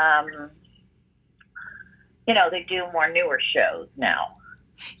 they do more newer shows now.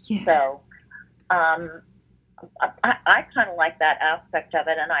 Yeah. So, I kind of like that aspect of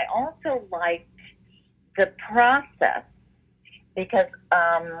it, and I also like the process because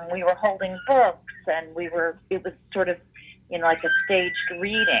we were holding books, and it was sort of like a staged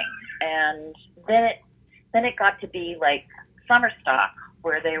reading, and then it got to be like summer stock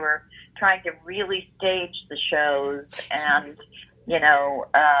where they were trying to really stage the shows and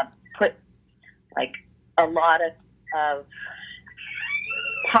put like a lot of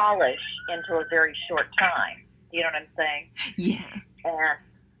polish into a very short time. You know what I'm saying? Yeah.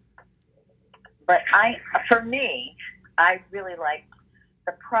 But for me, I really liked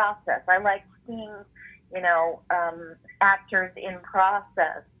the process. I liked seeing, actors in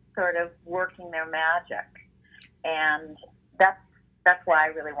process sort of working their magic. And that's why I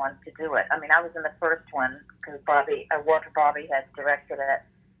really wanted to do it. I mean, I was in the first one because Walter Bobby had directed it.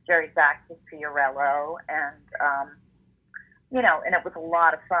 Jerry Zaks was Fiorello, and, and it was a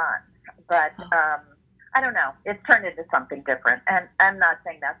lot of fun. But, I don't know. It's turned into something different, and I'm not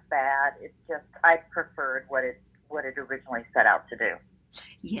saying that's bad. It's just I preferred what it originally set out to do.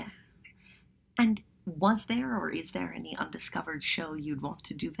 Yeah. And was there or is there any undiscovered show you'd want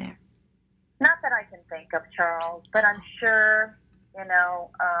to do there? Not that I can think of, Charles, but I'm sure.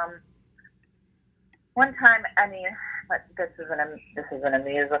 One time, I mean, but this isn't a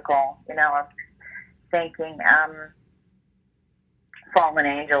musical. I'm thinking. Fallen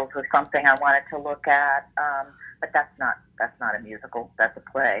Angels was something I wanted to look at, but that's not a musical. That's a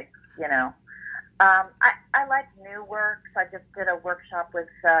play, I like new works. I just did a workshop with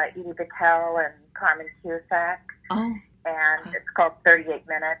Edie Patel and Carmen Cusack, and it's called 38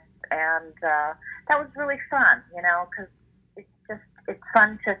 Minutes, and that was really fun, because it's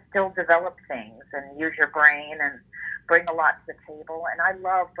fun to still develop things and use your brain and bring a lot to the table, and I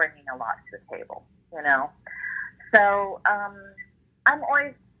love bringing a lot to the table, So I'm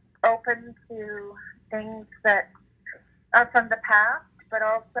always open to things that are from the past, but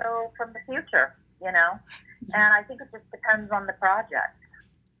also from the future, And I think it just depends on the project.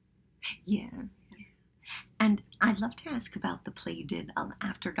 Yeah. And I'd love to ask about the play you did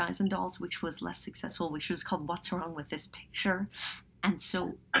after Guys and Dolls, which was less successful, which was called What's Wrong with This Picture? And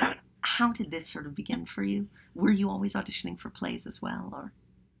so how did this sort of begin for you? Were you always auditioning for plays as well, or?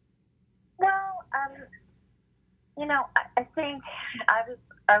 Well, I think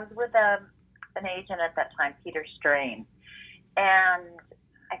I was with an agent at that time, Peter Strain, and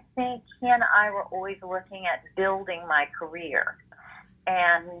I think he and I were always looking at building my career.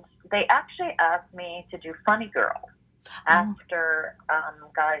 And they actually asked me to do Funny Girl after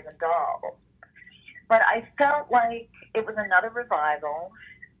Guys and Dolls. But I felt like it was another revival.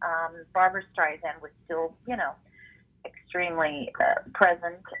 Barbra Streisand was still, extremely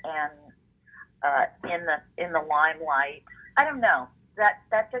present and in the limelight. I don't know.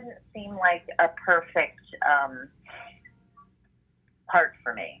 That didn't seem like a perfect part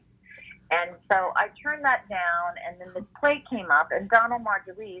for me. And so I turned that down, and then this play came up, and Donald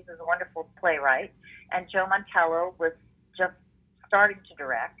Margulies is a wonderful playwright, and Joe Montello was just starting to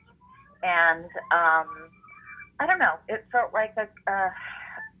direct. And I don't know, it felt like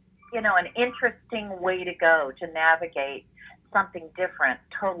an interesting way to go to navigate something different,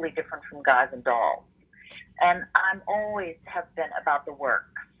 totally different from Guys and Dolls. And I'm always have been about the work.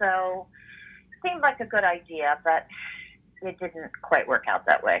 So it seemed like a good idea, but it didn't quite work out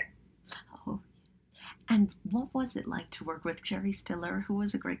that way. Oh. And what was it like to work with Jerry Stiller, who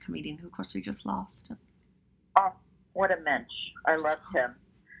was a great comedian, who of course we just lost? Oh, what a mensch. I loved him.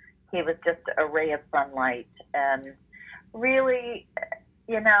 He was just a ray of sunlight. And really,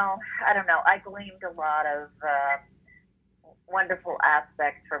 I don't know, I gleaned a lot of wonderful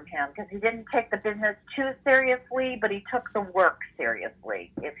aspects from him because he didn't take the business too seriously, but he took the work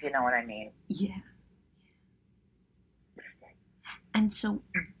seriously, if you know what I mean. Yeah. And so,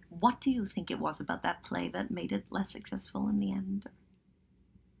 what do you think it was about that play that made it less successful in the end?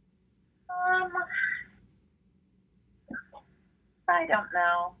 I don't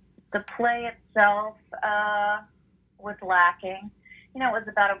know. The play itself was lacking. You know, it was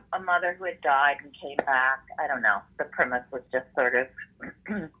about a mother who had died and came back. I don't know. The premise was just sort of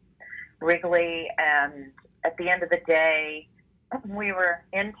wriggly. And at the end of the day, we were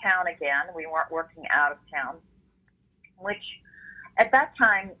in town again. We weren't working out of town, which at that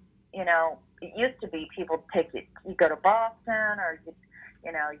time, you know, it used to be people take you go to Boston or you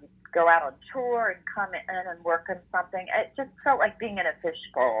go out on tour and come in and work on something. It just felt like being in a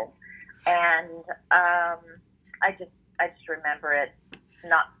fishbowl. And I just remember it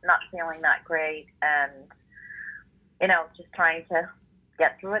not feeling that great, and you know, just trying to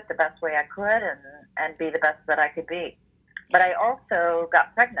get through it the best way I could and be the best that I could be. But I also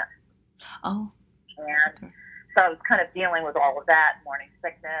got pregnant. Oh. And okay. So I was kind of dealing with all of that, morning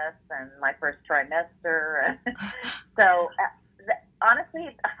sickness and my first trimester. So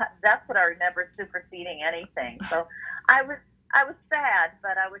honestly, that's what I remember superseding anything. So I was sad,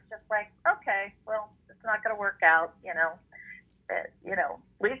 but I was just like, okay, well, it's not going to work out, you know. At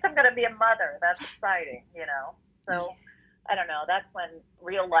least I'm going to be a mother. That's exciting, you know. So I don't know. That's when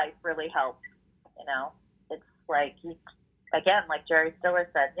real life really helped. You know, it's like again, like Jerry Stiller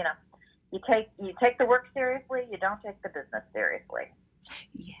said, you know, you take the work seriously. You don't take the business seriously.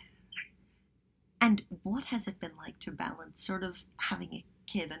 Yeah. And what has it been like to balance sort of having a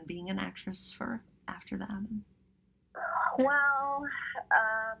kid and being an actress for after that? Well,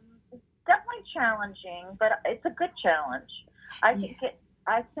 definitely challenging, but it's a good challenge. I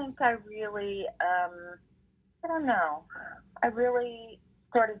think I really, I don't know. I really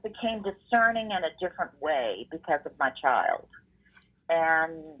sort of became discerning in a different way because of my child.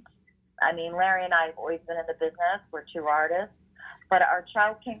 And I mean, Larry and I have always been in the business. We're two artists, but our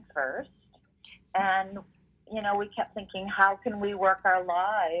child came first. And, you know, we kept thinking, how can we work our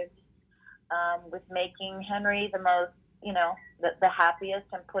lives with making Henry the most, you know, the happiest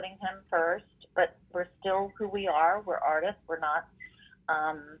and putting him first, but we're still who we are. We're artists. We're not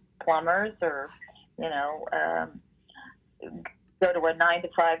plumbers or, you know, go to a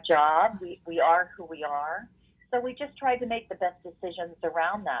 9-to-5 job. We are who we are. So we just tried to make the best decisions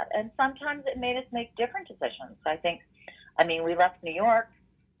around that. And sometimes it made us make different decisions. I mean, we left New York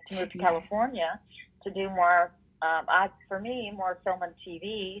to move to California to do more, for me, more film and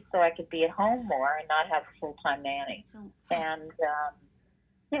TV so I could be at home more and not have a full-time nanny. And,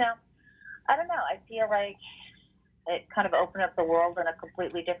 you know, I don't know. I feel like it kind of opened up the world in a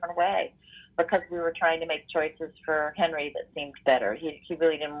completely different way because we were trying to make choices for Henry that seemed better. He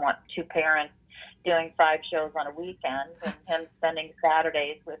really didn't want two parents doing 5 shows on a weekend and him spending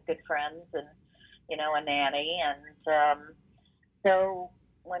Saturdays with good friends and, you know, a nanny. And so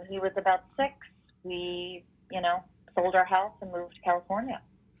when he was about 6, we, you know, sold our house and moved to California.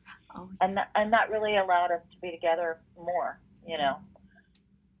 Oh. And that really allowed us to be together more, you know.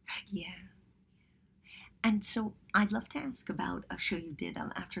 Yeah. And so I'd love to ask about a show you did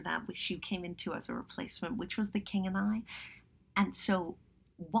after that, which you came into as a replacement, which was The King and I. And so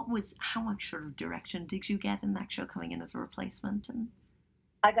how much sort of direction did you get in that show coming in as a replacement? And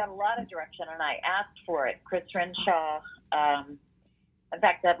I got a lot of direction, and I asked for it. Chris Renshaw, in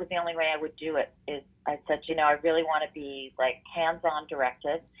fact, that was the only way I would do it, is I said, you know, I really want to be, like, hands-on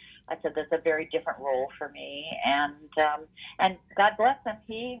directed. I said, there's a very different role for me. And God bless him,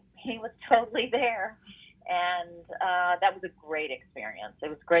 he was totally there. And that was a great experience. It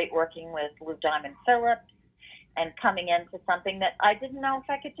was great working with Lou Diamond Phillips and coming into something that I didn't know if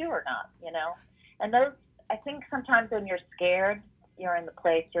I could do or not, you know. And those, I think sometimes when you're scared, you're in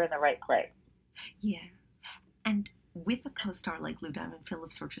the right place. Yeah. And with a co-star like Lou Diamond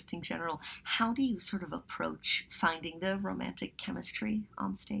Phillips, or just in general, how do you sort of approach finding the romantic chemistry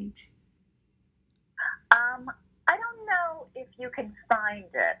on stage? I don't know if you can find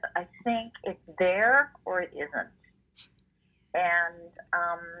it. I think it's there or it isn't.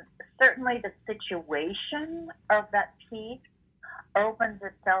 And certainly the situation of that piece opens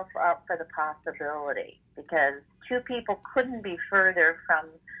itself up for the possibility because two people couldn't be further from,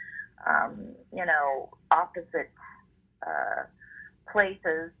 you know, opposite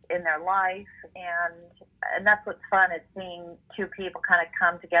places in their life. And that's what's fun is seeing two people kind of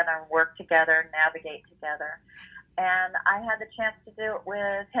come together and work together and navigate together. And I had the chance to do it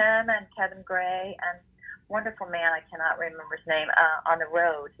with him and Kevin Gray. And wonderful man, I cannot remember his name, on the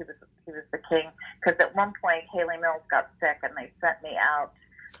road. He was the king, because at one point Haley Mills got sick and they sent me out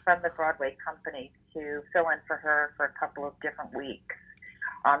from the Broadway company to fill in for her for a couple of different weeks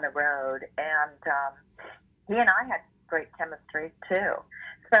on the road. And he and I had great chemistry too.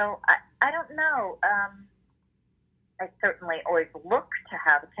 So I don't know. I certainly always look to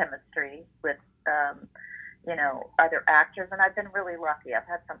have chemistry with, other actors, and I've been really lucky. I've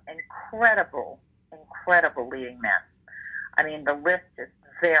had some incredible leading men. I mean, the list is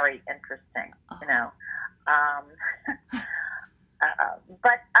very interesting,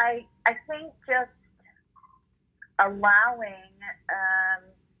 but I think just allowing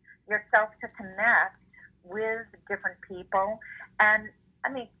yourself to connect with different people, and I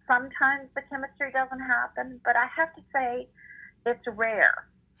mean, sometimes the chemistry doesn't happen, but I have to say it's rare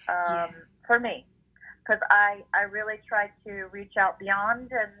for me, because I really try to reach out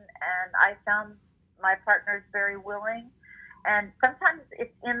beyond, and I found my partner's very willing. And sometimes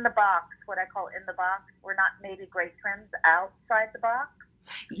it's in the box, what I call in the box. We're not maybe great friends outside the box,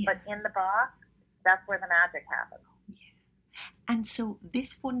 but in the box, that's where the magic happens. And so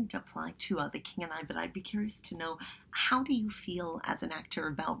this wouldn't apply to The King and I, but I'd be curious to know, how do you feel as an actor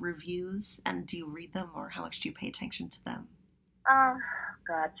about reviews, and do you read them, or how much do you pay attention to them? Oh,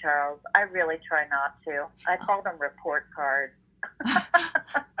 God, Charles, I really try not to. I call them report cards.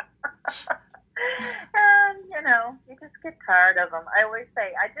 And, you just get tired of them. I always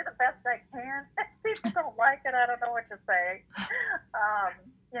say, I do the best I can. If people don't like it, I don't know what to say.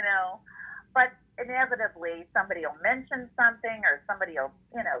 But inevitably somebody will mention something, or somebody will,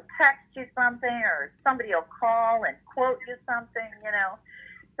 text you something, or somebody will call and quote you something,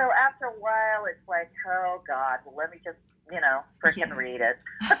 So after a while, it's like, oh, God, well, let me just, frickin' read it.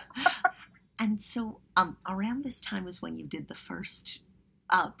 And so around this time was when you did the first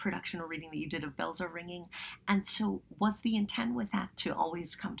production or reading that you did of Bells Are Ringing. And so was the intent with that to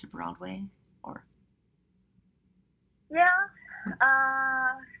always come to Broadway, or? Yeah.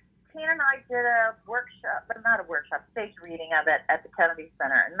 Tina and I did a workshop, but not a workshop, stage reading of it at the Kennedy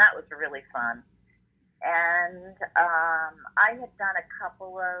Center, and that was really fun. And I had done a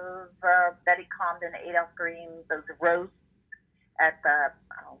couple of Betty Comden, Adolph Green, those roasts at the,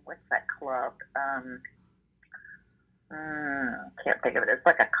 what's that club? Can't think of it. It's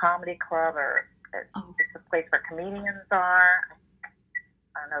like a comedy club, or it's a place where comedians are.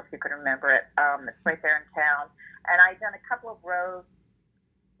 I don't know if you can remember it. It's right there in town. And I'd done a couple of roasts,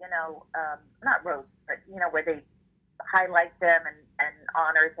 not roasts, but, where they highlight them and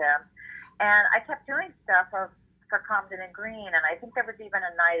honor them. And I kept doing stuff for Comden and Green, and I think there was even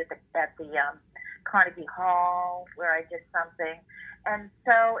a night at the Carnegie Hall where I did something. And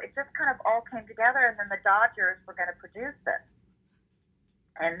so it just kind of all came together, and then the Dodgers were going to produce it.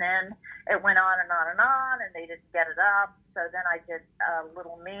 And then it went on and on and on, and they didn't get it up. So then I did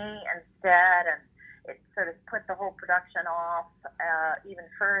Little Me instead, and it sort of put the whole production off even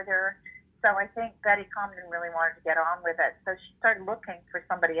further. So I think Betty Comden really wanted to get on with it. So she started looking for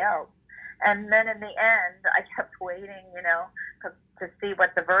somebody else. And then in the end, I kept waiting, to see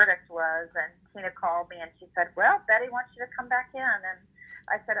what the verdict was. And Tina called me and she said, well, Betty wants you to come back in. And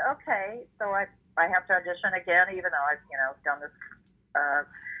I said, okay. So I have to audition again, even though I've, done this,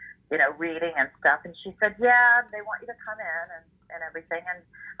 reading and stuff. And she said, yeah, they want you to come in and everything. And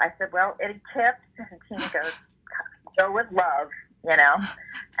I said, well, any tips? And Tina goes, go with love,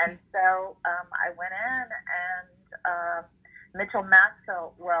 And so I went in, and Mitchell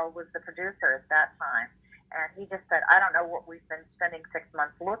Maxwell was the producer at that time. And he just said, I don't know what we've been spending 6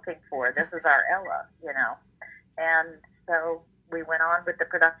 months looking for. This is our Ella, And so we went on with the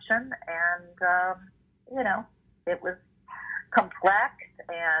production, and, it was complex,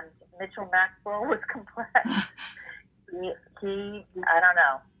 and Mitchell Maxwell was complex. He I don't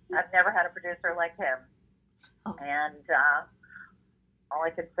know. I've never had a producer like him. Oh. And all I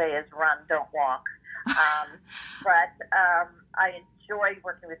can say is run, don't walk. But I enjoyed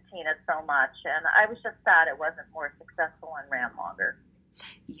working with Tina so much, and I was just sad it wasn't more successful and ran longer.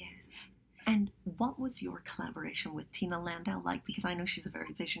 Yeah. And what was your collaboration with Tina Landau like? Because I know she's a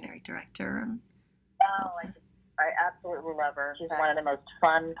very visionary director. And I absolutely love her. She's one of the most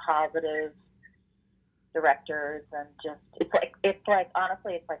fun, positive directors, and just it's like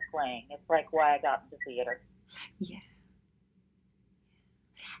honestly, it's like playing. It's like why I got into theater. Yeah.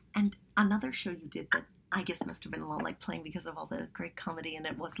 And another show you did that I guess must have been a lot like playing because of all the great comedy, and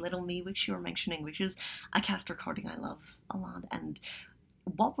it was Little Me, which you were mentioning, which is a cast recording I love a lot. And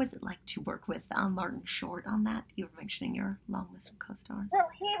what was it like to work with Martin Short on that? You were mentioning your long list of co-stars. Well,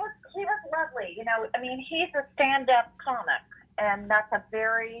 he was lovely. He's a stand-up comic, and that's a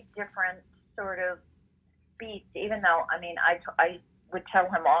very different sort of beast, even though, I mean, I would tell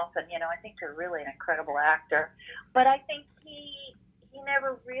him often, you know, I think you're really an incredible actor. But I think he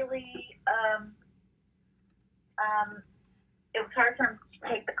never really, it was hard for him to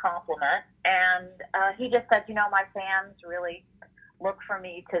take the compliment. And he just said, you know, my fans really look for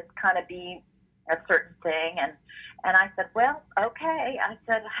me to kind of be a certain thing. And I said, well, okay. I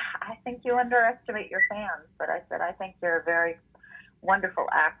said, I think you underestimate your fans. But I said, I think you're a very wonderful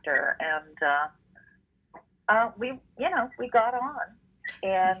actor. And we got on.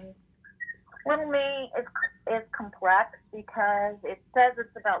 And Little Me is complex because it says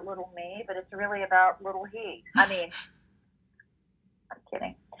it's about little me, but it's really about little he. I mean, I'm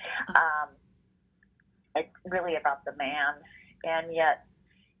kidding. It's really about the man, and yet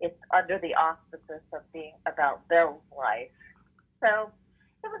it's under the auspices of being about Bill's life. So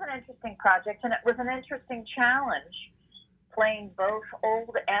it was an interesting project, and it was an interesting challenge playing both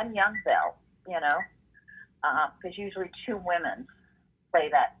old and young Bill, you know, because usually two women play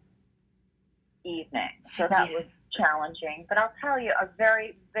that evening. So that was challenging. But I'll tell you, I'm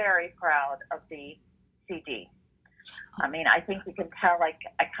very, very proud of the CD. I mean, I think you can tell, like,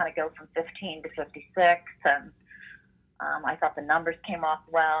 I kind of go from 15 to 56, and I thought the numbers came off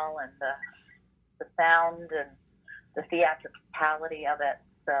well, and the sound and the theatricality of it.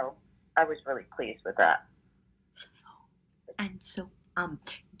 So I was really pleased with that. And so,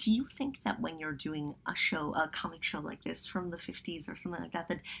 do you think that when you're doing a comic show like this from the 50s or something like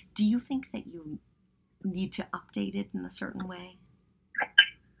that, do you think that you need to update it in a certain way?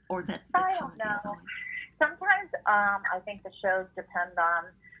 Or that the I don't comedy know. is always... Sometimes I think the shows depend on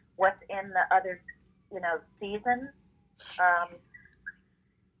what's in the other, you know, seasons.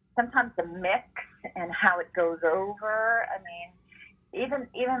 Sometimes the mix and how it goes over. I mean,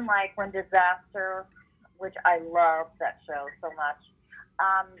 even like when Disaster, which I love that show so much,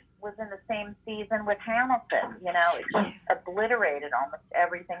 was in the same season with Hamilton. You know, it just obliterated almost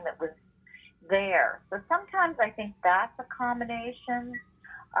everything that was there. So sometimes I think that's a combination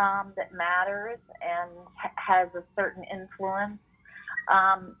that matters and has a certain influence.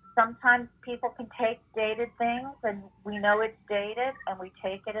 Sometimes people can take dated things, and we know it's dated, and we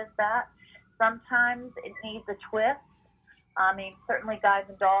take it as that. Sometimes it needs a twist. I mean, certainly Guys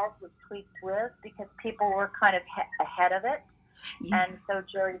and Dolls was tweaked with because people were kind of ahead of it. Yeah. And so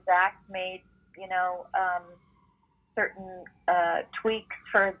Jerry Zaks made, you know, certain tweaks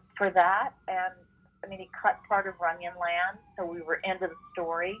for that. And, I mean, he cut part of Runyon Land, so we were into the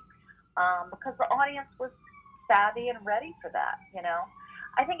story because the audience was savvy and ready for that, you know.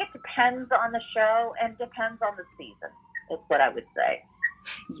 I think it depends on the show and depends on the season, is what I would say.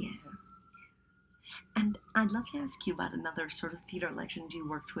 Yeah. And I'd love to ask you about another sort of theater legend you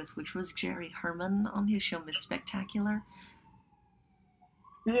worked with, which was Jerry Herman on his show Miss Spectacular.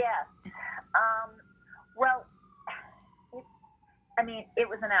 Yes. Well, it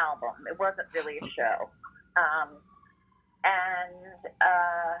was an album. It wasn't really a show. And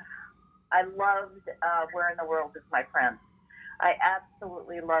I loved Where in the World Is My Prince. I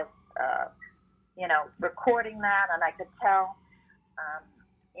absolutely loved, recording that, and I could tell,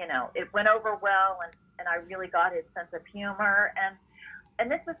 it went over well, and I really got his sense of humor. And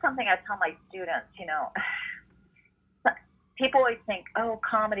this is something I tell my students, you know. People always think, oh,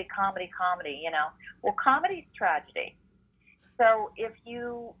 comedy, you know. Well, comedy's tragedy. So if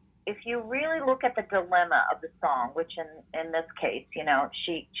you really look at the dilemma of the song, which in this case, you know,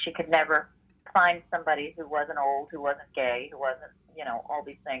 she could never find somebody who wasn't old, who wasn't gay, who wasn't, you know, all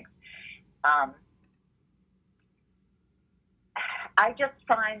these things. I just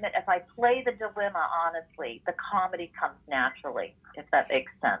find that if I play the dilemma honestly, the comedy comes naturally, if that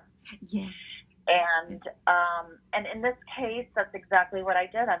makes sense. Yeah. And in this case, that's exactly what I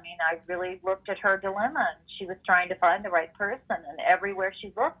did. I mean, I really looked at her dilemma, and she was trying to find the right person, and everywhere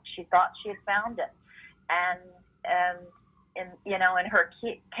she looked, she thought she had found it. And in her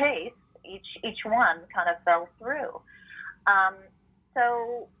case, each one kind of fell through.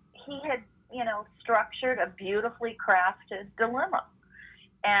 So he had, you know, structured a beautifully crafted dilemma,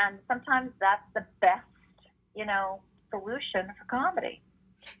 and sometimes that's the best, you know, solution for comedy.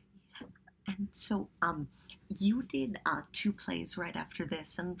 And so, you did 2 plays right after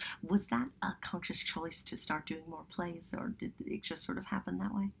this, and was that a conscious choice to start doing more plays, or did it just sort of happen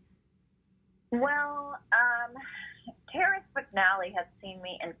that way? Well, Terrence McNally had seen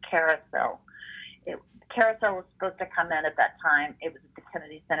me in Carousel. Carousel was supposed to come in at that time. It was at the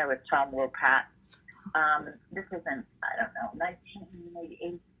Kennedy Center with Tom Wopat. This was in, I don't know,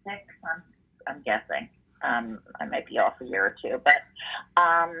 1986, I'm guessing. I might be off a year or two, but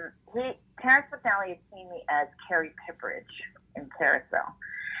Terrence McNally had seen me as Carrie Pipperidge in Carousel.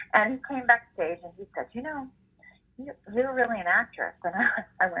 And he came backstage and he said, you're really an actress. And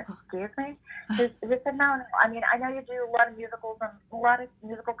I went, excuse me? He said, no. I mean, I know you do a lot of musicals and a lot of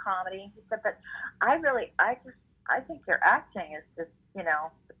musical comedy. He said, but I think your acting is just,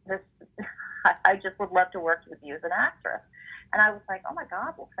 this, I just would love to work with you as an actress. And I was like, oh my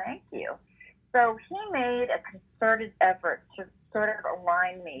God, well, thank you. So he made a concerted effort to sort of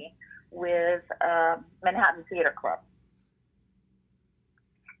align me with Manhattan Theater Club.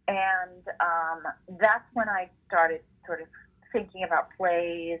 And that's when I started sort of thinking about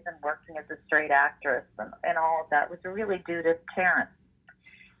plays and working as a straight actress and all of that was really due to Terrence.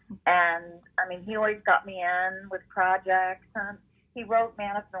 And, I mean, he always got me in with projects. He wrote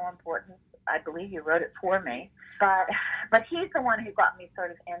Man of No Importance. I believe he wrote it for me. But he's the one who got me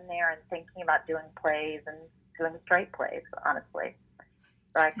sort of in there and thinking about doing plays and doing straight plays, honestly.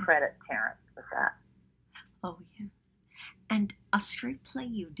 So I credit Terrence with that. Oh, yeah. And a straight play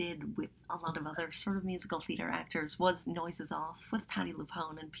you did with a lot of other sort of musical theatre actors was Noises Off with Patti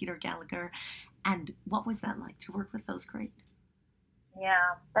LuPone and Peter Gallagher. And what was that like to work with those great?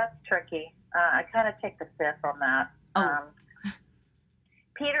 Yeah, that's tricky. I kind of take the fifth on that. Oh.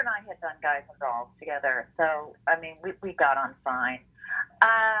 Peter and I had done Guys and Dolls together, so, I mean, we got on fine.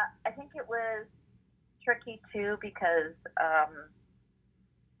 I think it was tricky, too, because it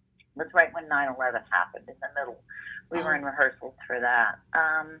was right when 9/11 happened in the middle. We were in rehearsals for that.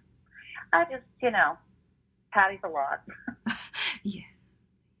 I just, Patty's a lot. Yeah.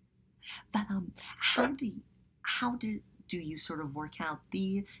 But how do you sort of work out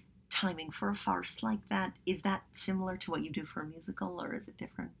the timing for a farce like that? Is that similar to what you do for a musical, or is it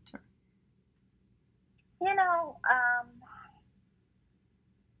different? Or?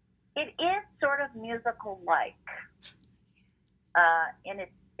 It is sort of musical-like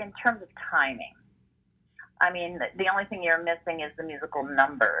in terms of timing. I mean, the only thing you're missing is the musical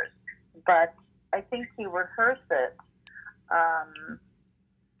numbers, but I think you rehearse it.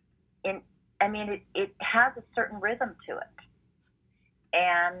 It has a certain rhythm to it.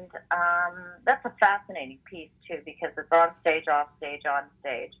 And that's a fascinating piece, too, because it's on stage, off stage, on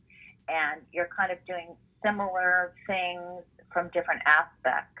stage. And you're kind of doing similar things from different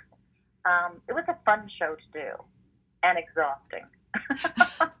aspects. It was a fun show to do and exhausting.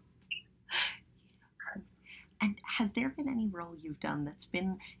 And has there been any role you've done that's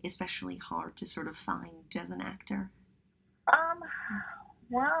been especially hard to sort of find as an actor?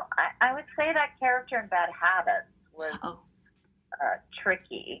 Well, I would say that character in Bad Habits was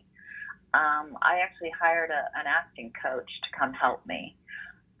tricky. I actually hired an acting coach to come help me.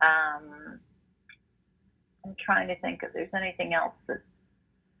 I'm trying to think if there's anything else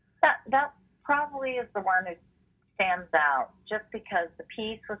that probably is the one who stands out, just because the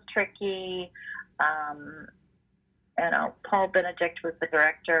piece was tricky. Paul Benedict was the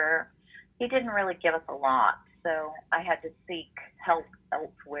director. He didn't really give us a lot, so I had to seek help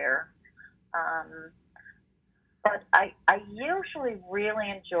elsewhere. But I usually really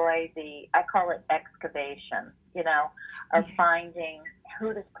enjoy I call it excavation, of finding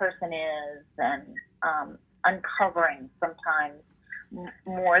who this person is and uncovering sometimes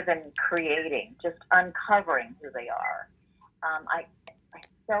more than creating, just uncovering who they are. I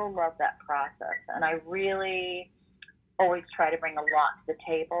so love that process, and I really always try to bring a lot to the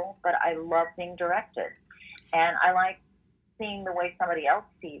table, but I love being directed, and I like seeing the way somebody else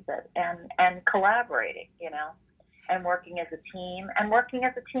sees it and collaborating, and working as a team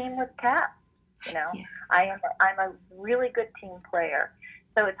with cast. I'm a really good team player.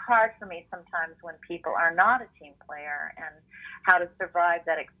 So it's hard for me sometimes when people are not a team player and how to survive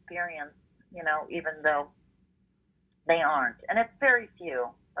that experience, even though they aren't. And it's very few,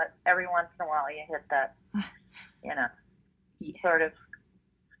 but every once in a while you hit that, sort of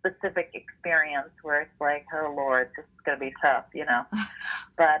specific experience where it's like, oh Lord, this is going to be tough,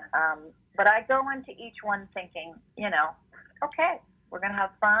 But I go into each one thinking, okay, we're going to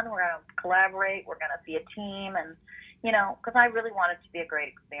have fun, we're going to collaborate, we're going to be a team, and, because I really want it to be a great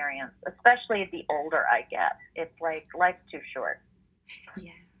experience, especially the older I get. It's like, life's too short.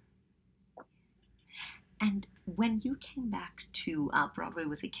 Yeah. And when you came back to Broadway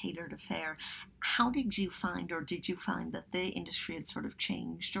with The Catered Affair, how did you find that the industry had sort of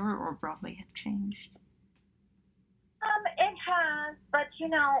changed, or Broadway had changed? It has, but,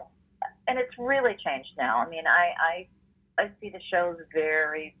 and it's really changed now. I mean, I see the shows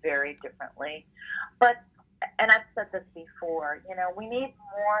very, very differently. And I've said this before, we need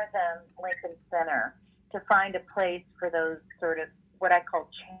more than Lincoln Center to find a place for those sort of what I call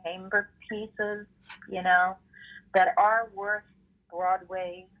chamber pieces, that are worth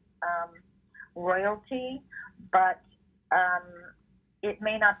Broadway royalty, but it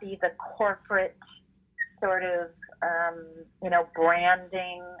may not be the corporate sort of,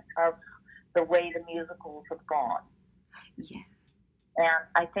 branding of the way the musicals have gone. Yeah. And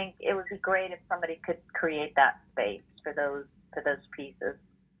I think it would be great if somebody could create that space for those pieces.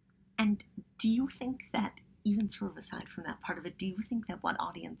 And do you think that, even sort of aside from that part of it, do you think that what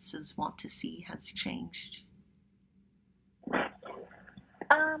audiences want to see has changed?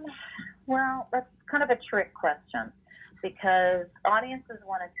 Well, that's kind of a trick question, because audiences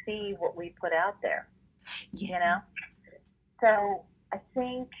want to see what we put out there, So I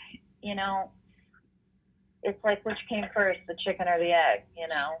think, it's like, which came first, the chicken or the egg,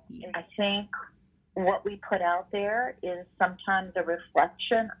 Yeah. I think what we put out there is sometimes a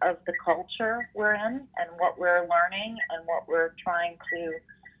reflection of the culture we're in and what we're learning and what we're trying to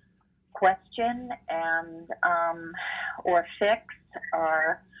question and or fix,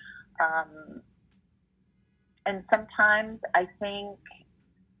 or and sometimes I think,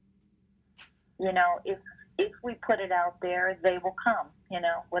 if we put it out there, they will come.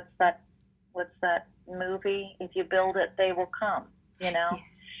 What's that movie? If you build it, they will come. Yeah.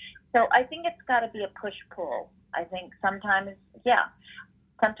 So I think it's got to be a push-pull. I think sometimes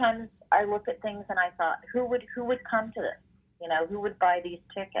I look at things and I thought, who would come to this? Who would buy these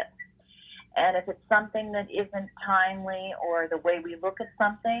tickets? And if it's something that isn't timely, or the way we look at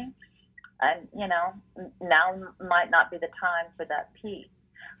something, and now might not be the time for that piece.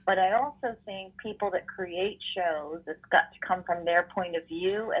 But I also think people that create shows, it's got to come from their point of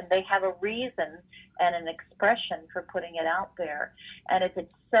view, and they have a reason and an expression for putting it out there. And if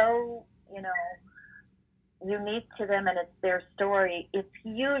it's so, unique to them and it's their story, it's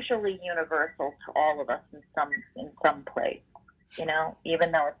usually universal to all of us in some place.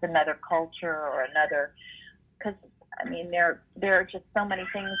 Even though it's another culture or another, because there are just so many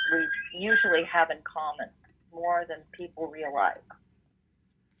things we usually have in common, more than people realize.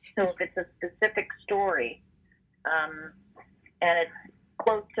 So if it's a specific story, and it's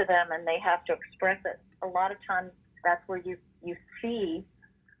close to them and they have to express it, a lot of times that's where you see,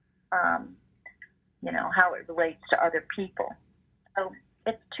 how it relates to other people. So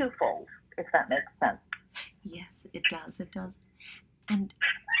it's twofold, if that makes sense. Yes, it does. It does. And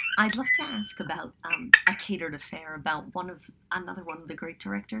I'd love to ask about A Catered Affair, about another one of the great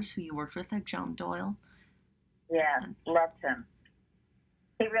directors who you worked with, John Doyle. Yeah, loved him.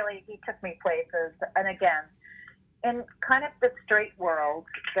 He took me places, and again, in kind of the straight world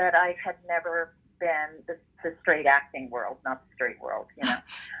that I had never been, the straight acting world, not the straight world,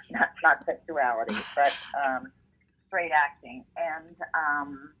 not sexuality, but straight acting. And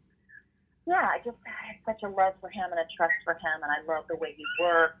I just had such a love for him and a trust for him, and I loved the way he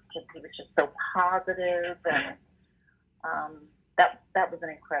worked. He was just so positive, and that was an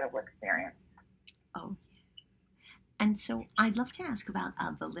incredible experience. Oh, and so I'd love to ask about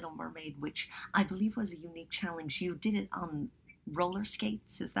The Little Mermaid, which I believe was a unique challenge. You did it on roller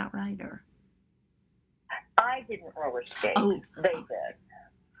skates, is that right? Or I didn't roller skate. Oh. They did.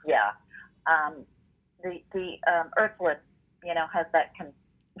 Yeah. The Ursula, has that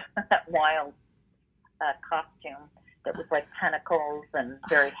that wild costume that was like tentacles and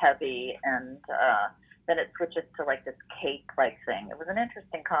very heavy, and then it switches to like this cape-like thing. It was an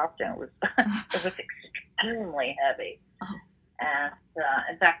interesting costume. It was extremely heavy. Oh. And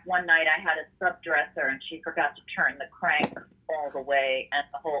in fact, one night I had a sub-dresser, and she forgot to turn the crank all the way, and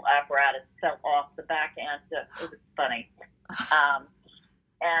the whole apparatus fell off the back end. It was funny.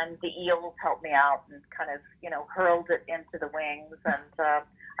 And the eels helped me out and kind of, hurled it into the wings. And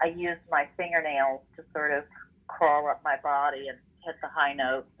I used my fingernails to sort of crawl up my body and hit the high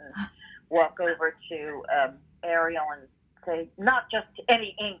note and walk over to Ariel and say, "Not just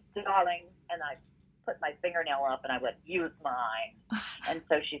any ink, darling." And I put my fingernail up and I went, "Use mine." And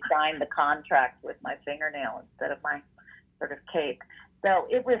so she signed the contract with my fingernail instead of my sort of cape. So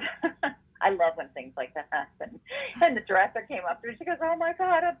it was, I love when things like that happen. And the dresser came up to me. She goes, "Oh my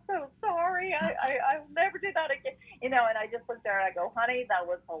God, I'm so sorry. I'll never do that again." And I just looked there and I go, "Honey, that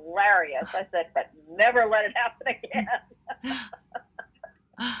was hilarious." I said, "But never let it happen again."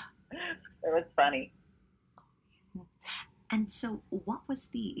 It was funny. And so what was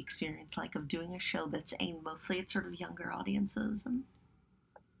the experience like of doing a show that's aimed mostly at sort of younger audiences?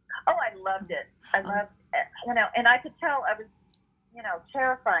 Oh, I loved it. I loved it. And I could tell I was,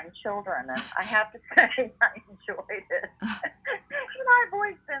 terrifying children, and I have to say I enjoyed it. I've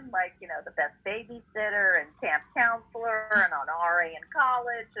always been like, the best babysitter and camp counselor and on RA in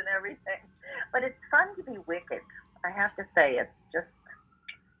college and everything. But it's fun to be wicked. I have to say, it's just,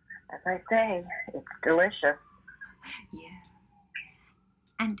 as I say, it's delicious. Yeah.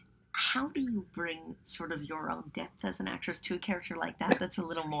 And how do you bring sort of your own depth as an actress to a character like that that's a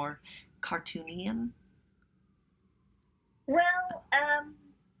little more cartoony? And Well,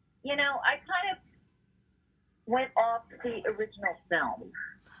 I kind of went off the original film,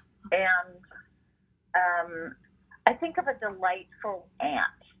 and I think of a delightful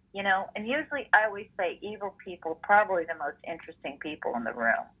aunt, and usually I always say evil people, probably the most interesting people in the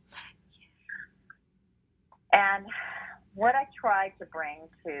room. And what I tried to bring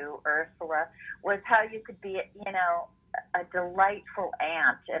to Ursula was how you could be, a delightful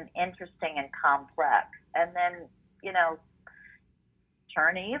aunt and interesting and complex, and then,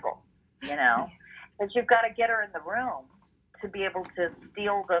 turn evil, because you've got to get her in the room to be able to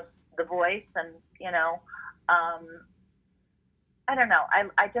steal the voice, and, I don't know.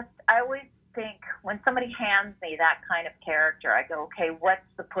 I always think when somebody hands me that kind of character, I go, okay,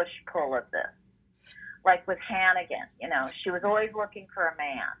 what's the push-pull of this? Like with Hannigan, she was always looking for a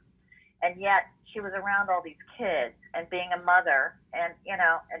man, and yet she was around all these kids and being a mother, and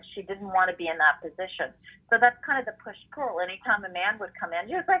and she didn't want to be in that position. So that's kind of the push-pull. Anytime a man would come in,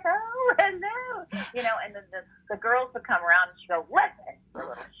 she was like, oh, hello, and then the girls would come around and she'd go, listen, you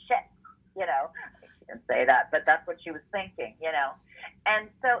little shit, She didn't say that, but that's what she was thinking, And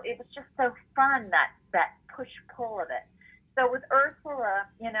so it was just so fun, that push-pull of it. So with Ursula,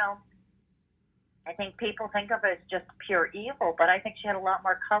 I think people think of her as just pure evil, but I think she had a lot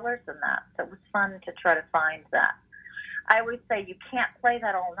more colors than that. So it was fun to try to find that. I always say you can't play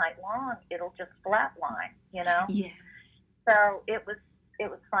that all night long; it'll just flatline, Yeah. So it was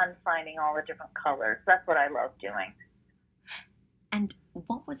fun finding all the different colors. That's what I love doing. And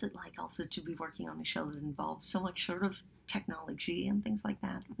what was it like also to be working on a show that involves so much sort of technology and things like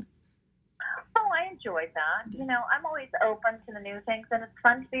that? Oh, I enjoyed that. I'm always open to the new things, and it's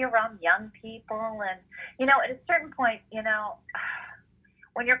fun to be around young people. And, at a certain point,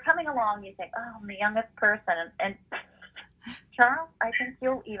 when you're coming along, you think, oh, I'm the youngest person. And Charles, I think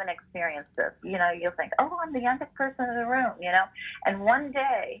you'll even experience this. You'll think, oh, I'm the youngest person in the room, And one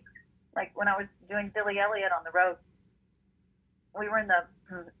day, like when I was doing Billy Elliot on the road, we were in the,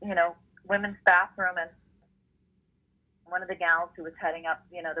 women's bathroom, and one of the gals who was heading up,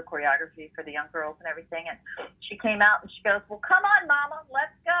 the choreography for the young girls and everything, and she came out and she goes, well, come on, Mama,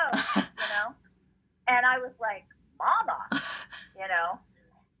 let's go, And I was like, Mama,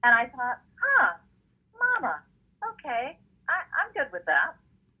 and I thought, Mama, okay, I'm good with that.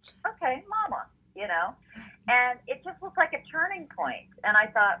 Okay, Mama, and it just was like a turning point. And I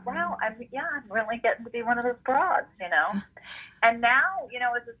thought, wow, I'm really getting to be one of those broads, And now,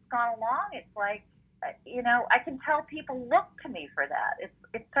 as it's gone along, it's like, I can tell people look to me for that.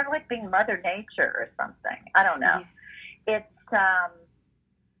 It's sort of like being Mother Nature or something. I don't know. Yeah. It's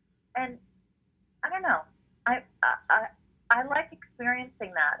and I don't know. I like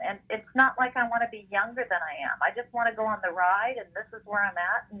experiencing that, and it's not like I want to be younger than I am. I just want to go on the ride, and this is where I'm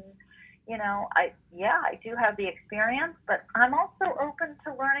at. And I do have the experience, but I'm also open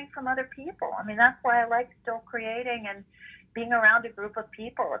to learning from other people. I mean, that's why I like still creating and being around a group of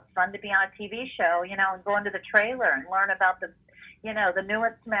people. It's fun to be on a TV show, and go into the trailer and learn about the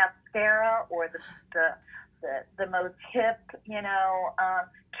newest mascara or the most hip,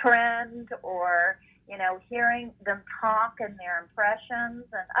 trend, or, hearing them talk and their impressions.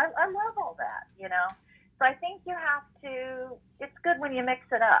 And I love all that, So I think it's good when you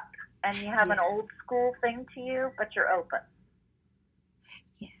mix it up and you have an old school thing to you, but you're open.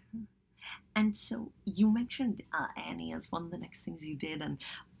 And so you mentioned Annie as one of the next things you did, and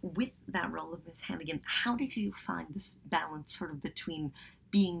with that role of Miss Hannigan, how did you find this balance sort of between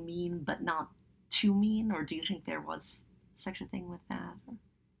being mean but not too mean, or do you think there was such a thing with that?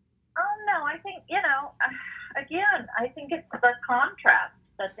 Oh, no, I think, again, I think it's the contrast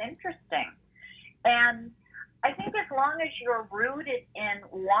that's interesting. And I think as long as you're rooted in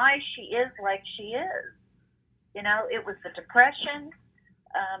why she is like she is, it was the Depression.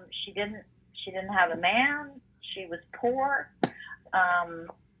 She didn't have a man. She was poor.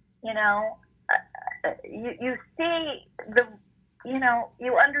 You see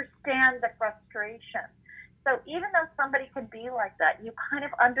you understand the frustration. So even though somebody can be like that, you kind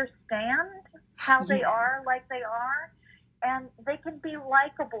of understand how they are like they are, and they can be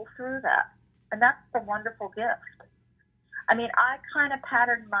likable through that. And that's the wonderful gift. I mean, I kind of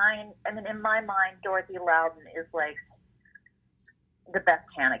patterned mine. I mean, in my mind, Dorothy Loudon is like the best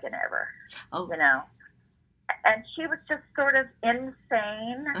Hannigan ever, And she was just sort of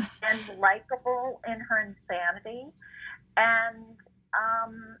insane and likable in her insanity, and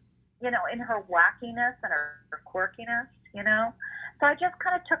in her wackiness and her quirkiness, So I just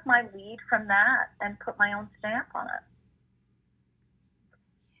kind of took my lead from that and put my own stamp on it.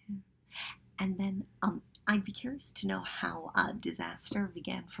 And then I'd be curious to know how Disaster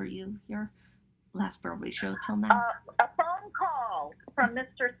began for you, your last Broadway show till now. A phone call from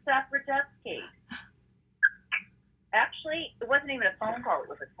Mr. Seth Rudetsky. Actually, it wasn't even a phone call, it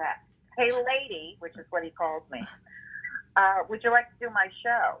was a text. Hey, lady, which is what he calls me, would you like to do my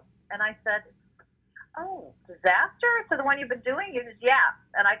show? And I said, oh, Disaster? So the one you've been doing? He says, yeah.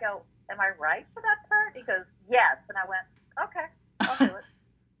 And I go, am I right for that part? He goes, yes. And I went, okay, I'll do it.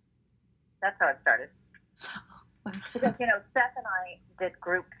 That's how it started. Because, Seth and I did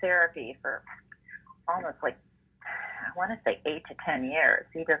group therapy for almost I want to say 8 to 10 years.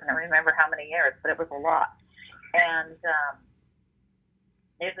 He doesn't remember how many years, but it was a lot. And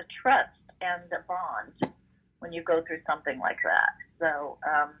there's a trust and a bond when you go through something like that. So,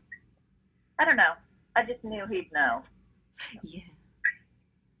 I don't know. I just knew he'd know. Yeah.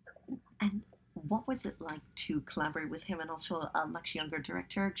 And what was it like to collaborate with him and also a much younger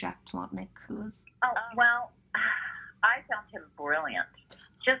director, Jack Plotnick, who was... Oh, well, I found him brilliant.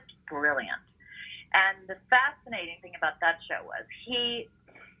 Just brilliant. And the fascinating thing about that show was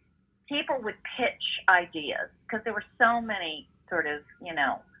people would pitch ideas because there were so many sort of,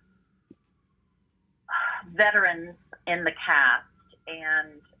 veterans in the cast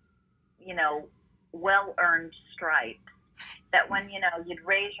and, well-earned stripes that when, you'd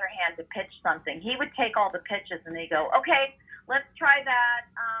raise your hand to pitch something, he would take all the pitches and he'd go, okay, let's try that.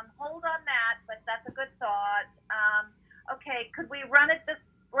 Hold on that, but that's a good thought. Okay, could we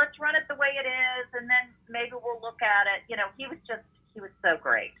let's run it the way it is and then maybe we'll look at it. He was so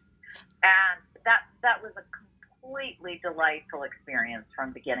great. And that was a completely delightful experience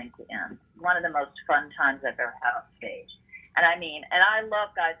from beginning to end. One of the most fun times I've ever had on stage. And I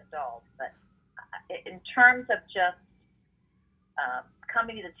love Guys and Dolls, but in terms of just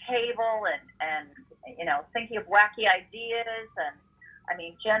coming to the table and thinking of wacky ideas and,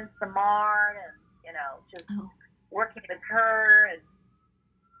 Jen Samard and, just working with her and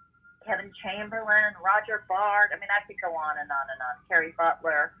Kevin Chamberlain, Roger Bard. I could go on and on and on. Carrie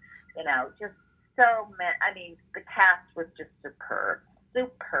Butler, just so many. The cast was just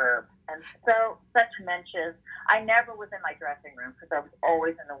superb, and such mentions. I never was in my dressing room because I was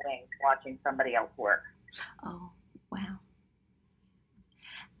always in the wings watching somebody else work. Oh, wow.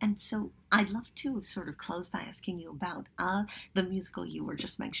 And so I'd love to sort of close by asking you about the musical you were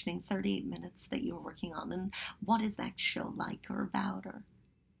just mentioning, 38 Minutes, that you were working on, and what is that show like or about? Or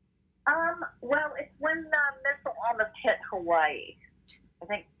well, it's when missile almost hit Hawaii. I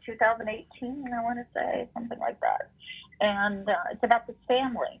think 2018, I want to say, something like that. And it's about this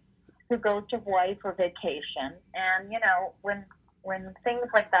family who goes to Hawaii for vacation. And, when things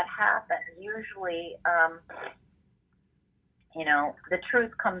like that happen, usually, the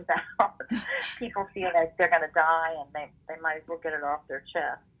truth comes out. People feel like they're going to die and they might as well get it off their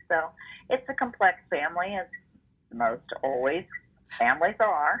chest. So it's a complex family, as most always families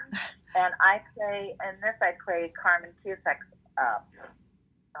are. And I play Carmen Cusack's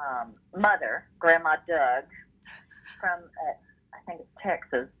mother, Grandma Doug, from I think it's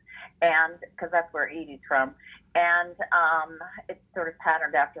Texas, and because that's where Edie's from, and it's sort of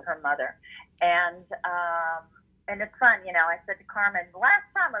patterned after her mother, and it's fun. I said to Carmen, last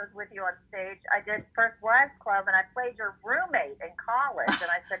time I was with you on stage, I did First Wives Club, and I played your roommate in college, and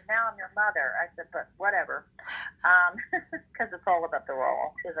I said, now I'm your mother. I said, but whatever, because it's all about the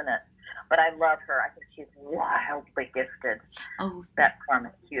role, isn't it? But I love her. I think she's wildly gifted. Oh, that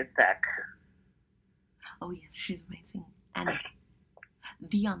Carmen Cusack. Oh yes, she's amazing. And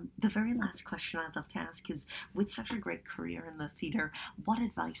the very last question I'd love to ask is, with such a great career in the theater, what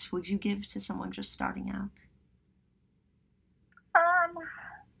advice would you give to someone just starting out?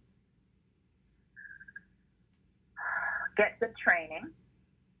 Get good training.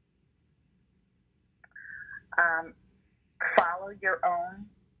 Follow your own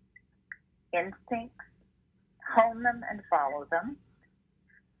instincts, hone them and follow them,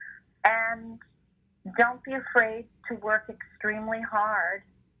 and don't be afraid to work extremely hard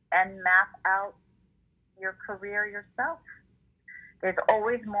and map out your career yourself. There's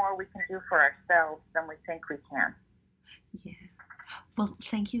always more we can do for ourselves than we think we can. Yeah. Well,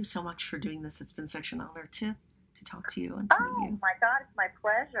 thank you so much for doing this. It's been such an honor to talk to you and to meet you. Oh my God, it's my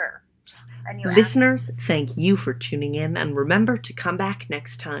pleasure. Listeners, thank you for tuning in, and remember to come back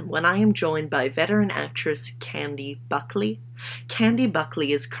next time when I am joined by veteran actress Candy Buckley Candy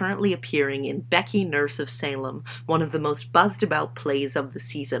Buckley is currently appearing in Becky, Nurse of Salem, one of the most buzzed-about plays of the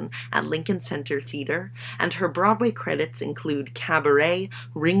season at Lincoln Center Theater, and her Broadway credits include Cabaret,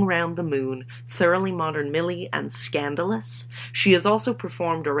 Ring Round the Moon, Thoroughly Modern Millie, and Scandalous. She has also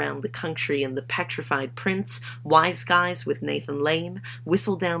performed around the country in The Petrified Prince, Wise Guys with Nathan Lane,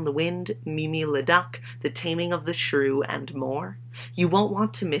 Whistle Down the Wind, Mimi Le Duc, The Taming of the Shrew, and more. You won't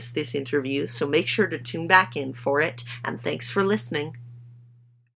want to miss this interview, so make sure to tune back in for it, and thanks for listening.